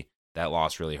NFC. That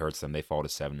loss really hurts them. They fall to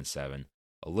 7-7.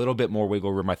 A little bit more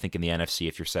wiggle room, I think, in the NFC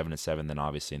if you're 7-7 than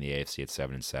obviously in the AFC at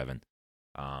 7-7.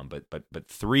 But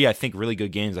 3, I think, really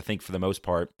good games. I think for the most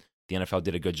part, the NFL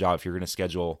did a good job. If you're going to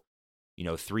schedule,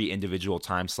 3 individual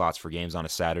time slots for games on a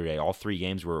Saturday, all 3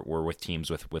 games were with teams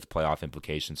with playoff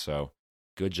implications. So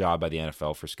good job by the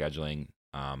NFL for scheduling,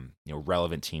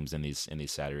 relevant teams in these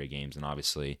Saturday games. And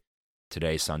obviously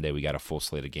today, Sunday, we got a full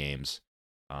slate of games.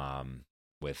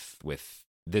 With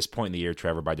this point in the year,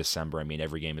 Trevor, by December, I mean,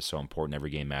 every game is so important. Every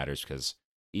game matters because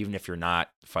even if you're not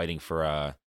fighting for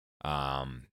a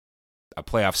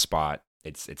playoff spot,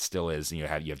 it still is. You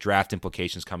have draft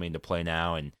implications coming into play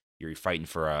now, and you're fighting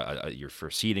for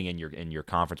for seeding in your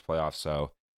conference playoffs.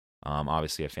 So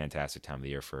obviously a fantastic time of the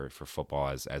year for football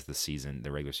as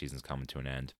the regular season's coming to an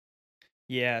end.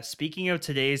 Yeah, speaking of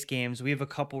today's games, we have a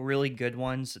couple really good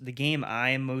ones. The game I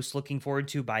am most looking forward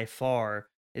to by far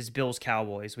is Bills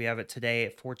Cowboys. We have it today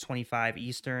at 4:25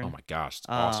 Eastern. Oh my gosh, it's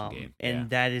an awesome game. And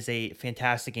that is a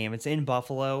fantastic game. It's in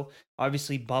Buffalo.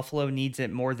 Obviously, Buffalo needs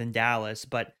it more than Dallas,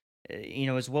 but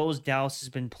as well as Dallas has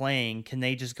been playing, can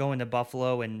they just go into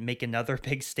Buffalo and make another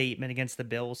big statement against the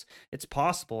Bills? It's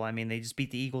possible. I mean, they just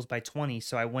beat the Eagles by 20,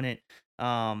 so I wouldn't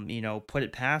put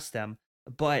it past them.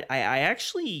 but I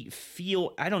actually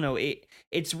feel, I don't know,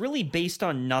 it's really based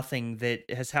on nothing that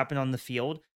has happened on the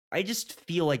field. I just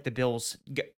feel like the Bills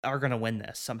are going to win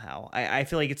this somehow. I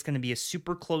feel like it's going to be a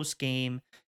super close game,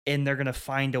 and they're going to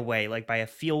find a way, like by a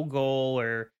field goal,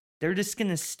 or they're just going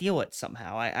to steal it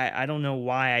somehow. I don't know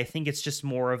why. I think it's just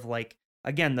more of like,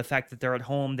 again, the fact that they're at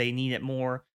home, they need it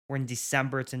more. We're in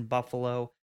December, it's in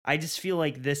Buffalo. I just feel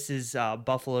like this is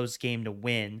Buffalo's game to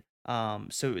win.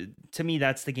 So to me,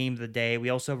 that's the game of the day. We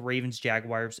also have Ravens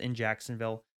Jaguars in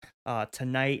Jacksonville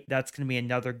tonight. That's going to be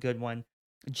another good one.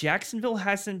 Jacksonville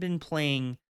hasn't been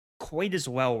playing quite as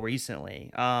well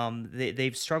recently.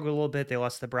 They've struggled a little bit. They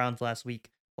lost to the Browns last week,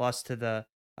 lost to the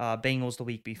Bengals the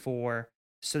week before.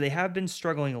 So they have been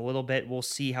struggling a little bit. We'll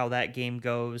see how that game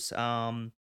goes.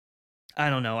 I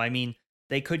don't know. I mean,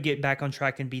 they could get back on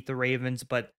track and beat the Ravens,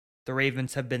 but the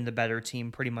Ravens have been the better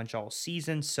team pretty much all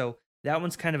season. So that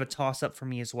one's kind of a toss up for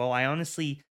me as well. I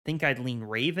honestly think I'd lean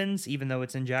Ravens, even though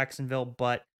it's in Jacksonville,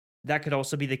 but that could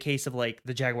also be the case of like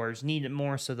the Jaguars need it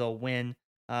more, so they'll win.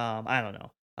 I don't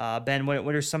know. Ben,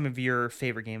 what are some of your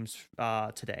favorite games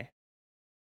today?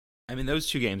 I mean, those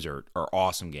two games are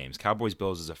awesome games. Cowboys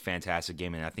Bills is a fantastic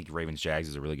game, and I think Ravens Jags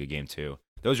is a really good game too.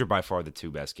 Those are by far the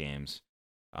two best games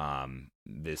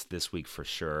this week for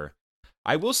sure.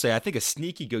 I will say I think a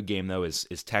sneaky good game though is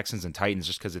Texans and Titans,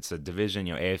 just because it's a division,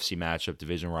 AFC matchup,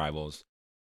 division rivals.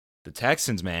 The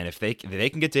Texans, man, if they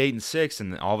can get to 8-6,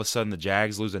 and all of a sudden the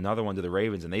Jags lose another one to the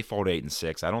Ravens and they fall to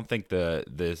 8-6, I don't think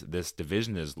this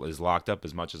division is locked up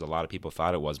as much as a lot of people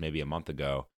thought it was maybe a month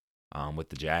ago. With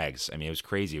the Jags, I mean, it was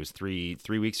crazy. It was three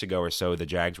weeks ago or so. The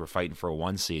Jags were fighting for a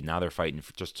 1 seed. Now they're fighting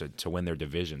for just to win their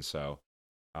division. So,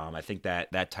 I think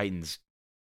that Titans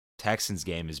Texans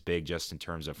game is big, just in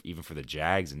terms of even for the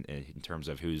Jags, in terms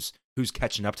of who's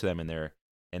catching up to them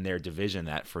in their division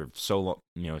that for so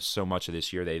much of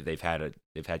this year they've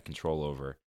had control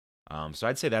over. So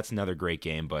I'd say that's another great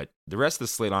game. But the rest of the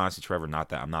slate, honestly, Trevor,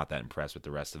 I'm not that impressed with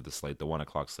the rest of the slate. The 1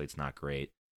 o'clock slate's not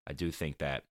great. I do think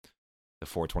that the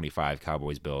 4:25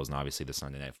 Cowboys Bills, and obviously the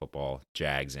Sunday Night Football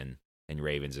Jags and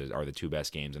Ravens are the two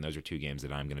best games, and those are two games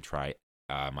that I'm going to try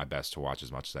my best to watch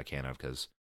as much as I can of, because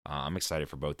I'm excited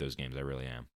for both those games. I really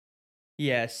am.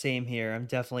 Yeah, same here. I'm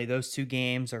definitely, those two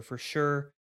games are for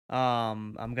sure.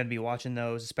 I'm gonna be watching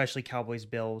those, especially Cowboys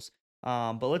Bills.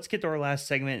 But let's get to our last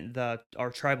segment,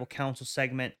 our tribal council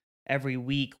segment. Every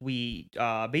week we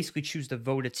basically choose to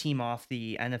vote a team off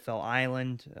the NFL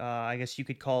island, I guess you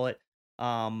could call it.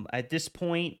 At this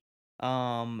point,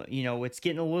 it's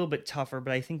getting a little bit tougher,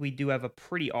 but I think we do have a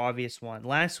pretty obvious one.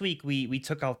 Last week we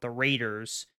took out the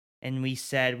Raiders, and we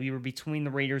said we were between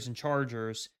the Raiders and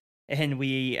Chargers, and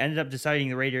we ended up deciding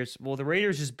the Raiders. Well, the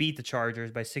Raiders just beat the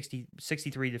Chargers by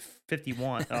 63 to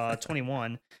 51,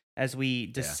 21, as we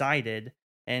Yeah. decided.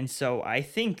 And so I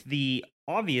think the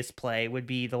obvious play would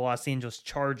be the Los Angeles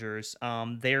Chargers.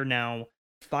 They're now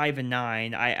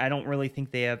 5-9. I don't really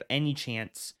think they have any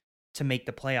chance to make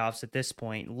the playoffs at this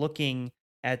point. Looking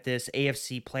at this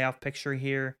AFC playoff picture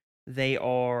here, they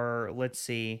are, let's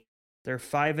see, they're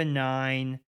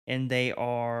 5-9, and they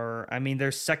are, I mean,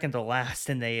 they're second to last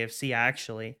in the AFC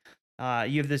actually.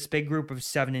 You have this big group of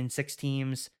 7-6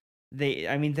 teams.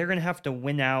 I mean, they're gonna have to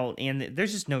win out, and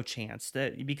there's just no chance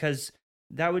that, because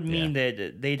that would Yeah. mean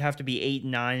that they'd have to be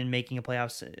 8-9 and making a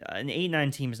playoffs. An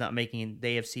 8-9 team is not making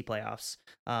the AFC playoffs.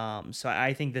 So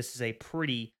I think this is a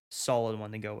pretty solid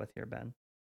one to go with here, Ben.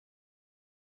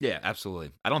 Yeah,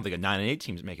 absolutely. I don't think a 9-8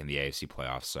 team's making the AFC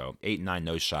playoffs, so 8-9,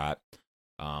 no shot.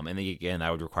 And then again, that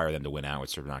would require them to win out,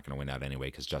 which they're not going to win out anyway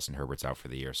because Justin Herbert's out for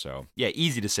the year. So yeah,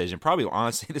 easy decision. Probably,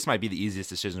 honestly, this might be the easiest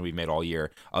decision we've made all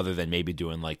year, other than maybe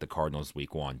doing like the Cardinals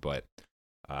week 1. But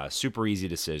super easy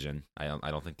decision. I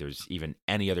don't think there's even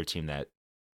any other team that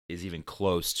is even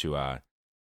close to as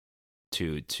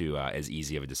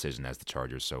easy of a decision as the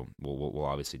Chargers. So we'll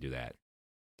obviously do that.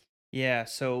 Yeah,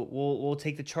 so we'll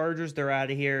take the Chargers. They're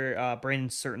out of here. Brandon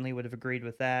certainly would have agreed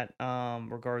with that.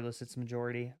 Regardless, it's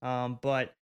majority.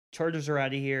 But Chargers are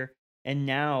out of here. And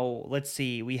now let's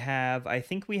see. I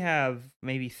think we have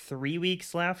maybe 3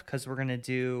 weeks left, because we're gonna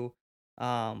do.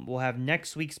 We'll have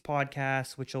next week's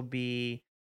podcast, which will be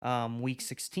week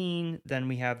 16. Then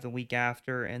we have the week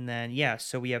after, and then yeah.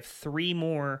 So we have 3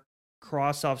 more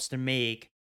cross offs to make.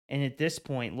 And at this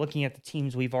point, looking at the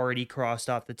teams we've already crossed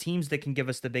off, the teams that can give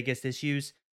us the biggest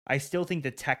issues, I still think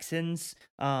the Texans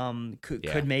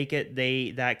could make it.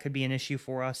 That could be an issue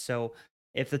for us. So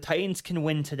if the Titans can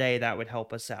win today, that would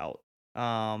help us out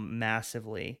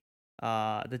massively.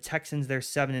 The Texans, they're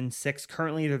 7-6.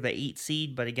 Currently, they're the 8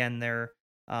 seed, but again, they're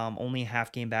only a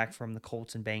half game back from the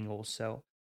Colts and Bengals. So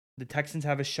the Texans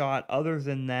have a shot. Other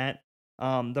than that,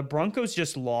 The Broncos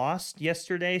just lost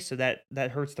yesterday, so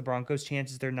that hurts the Broncos'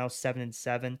 chances. They're now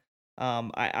 7-7.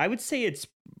 I would say it's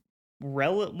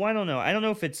well, I don't know. I don't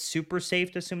know if it's super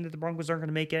safe to assume that the Broncos aren't going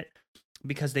to make it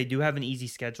because they do have an easy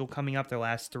schedule coming up. Their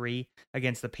last three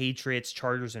against the Patriots,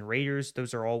 Chargers, and Raiders.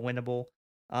 Those are all winnable.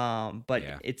 But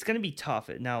Yeah, it's going to be tough.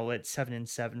 Now it's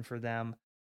 7-7 for them.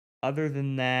 Other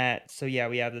than that, so yeah,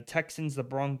 we have the Texans, the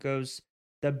Broncos,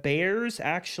 the Bears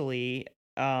actually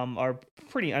are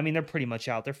pretty. I mean, they're pretty much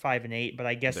out. They're 5-8, but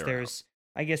they're out.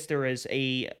 I guess there is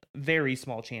a very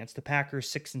small chance. The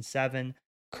Packers 6-7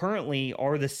 currently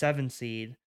are the 7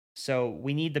 seed, so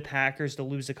we need the Packers to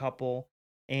lose a couple,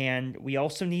 and we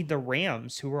also need the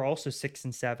Rams, who are also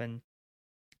 6-7,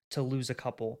 to lose a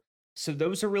couple. So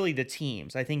those are really the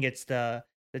teams. I think it's the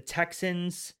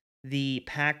Texans, the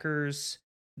Packers,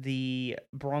 the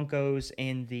Broncos,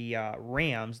 and the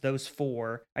Rams. Those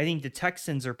four. I think the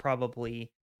Texans are probably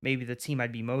maybe the team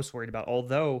I'd be most worried about.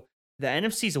 Although the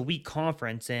NFC is a weak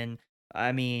conference, and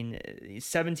I mean,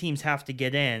 7 teams have to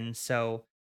get in, so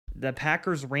the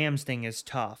Packers Rams thing is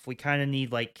tough. We kind of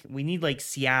need like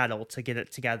Seattle to get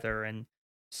it together and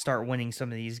start winning some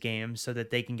of these games so that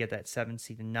they can get that 7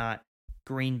 seed and not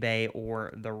Green Bay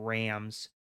or the Rams.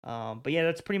 But yeah,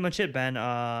 that's pretty much it, Ben.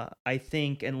 I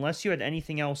think unless you had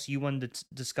anything else you wanted to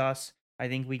discuss, I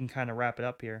think we can kind of wrap it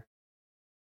up here.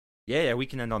 Yeah, we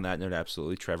can end on that note.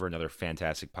 Absolutely. Trevor, another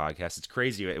fantastic podcast. It's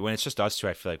crazy. When it's just us two,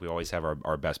 I feel like we always have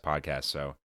our best podcast.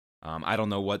 So I don't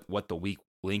know what the weak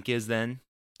link is then,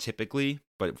 typically,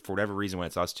 but for whatever reason, when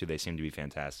it's us two, they seem to be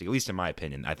fantastic. At least in my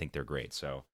opinion, I think they're great.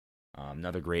 So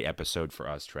another great episode for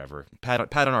us, Trevor. Pat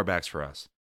on our backs for us.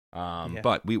 Yeah.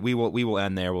 But we will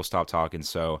end there. We'll stop talking.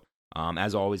 So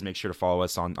as always, make sure to follow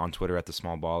us on Twitter at The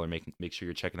Small Baller. Make sure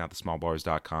you're checking out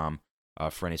thesmallballers.com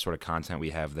for any sort of content we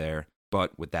have there.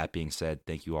 But with that being said,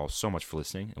 thank you all so much for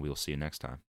listening, and we will see you next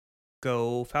time.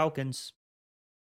 Go Falcons.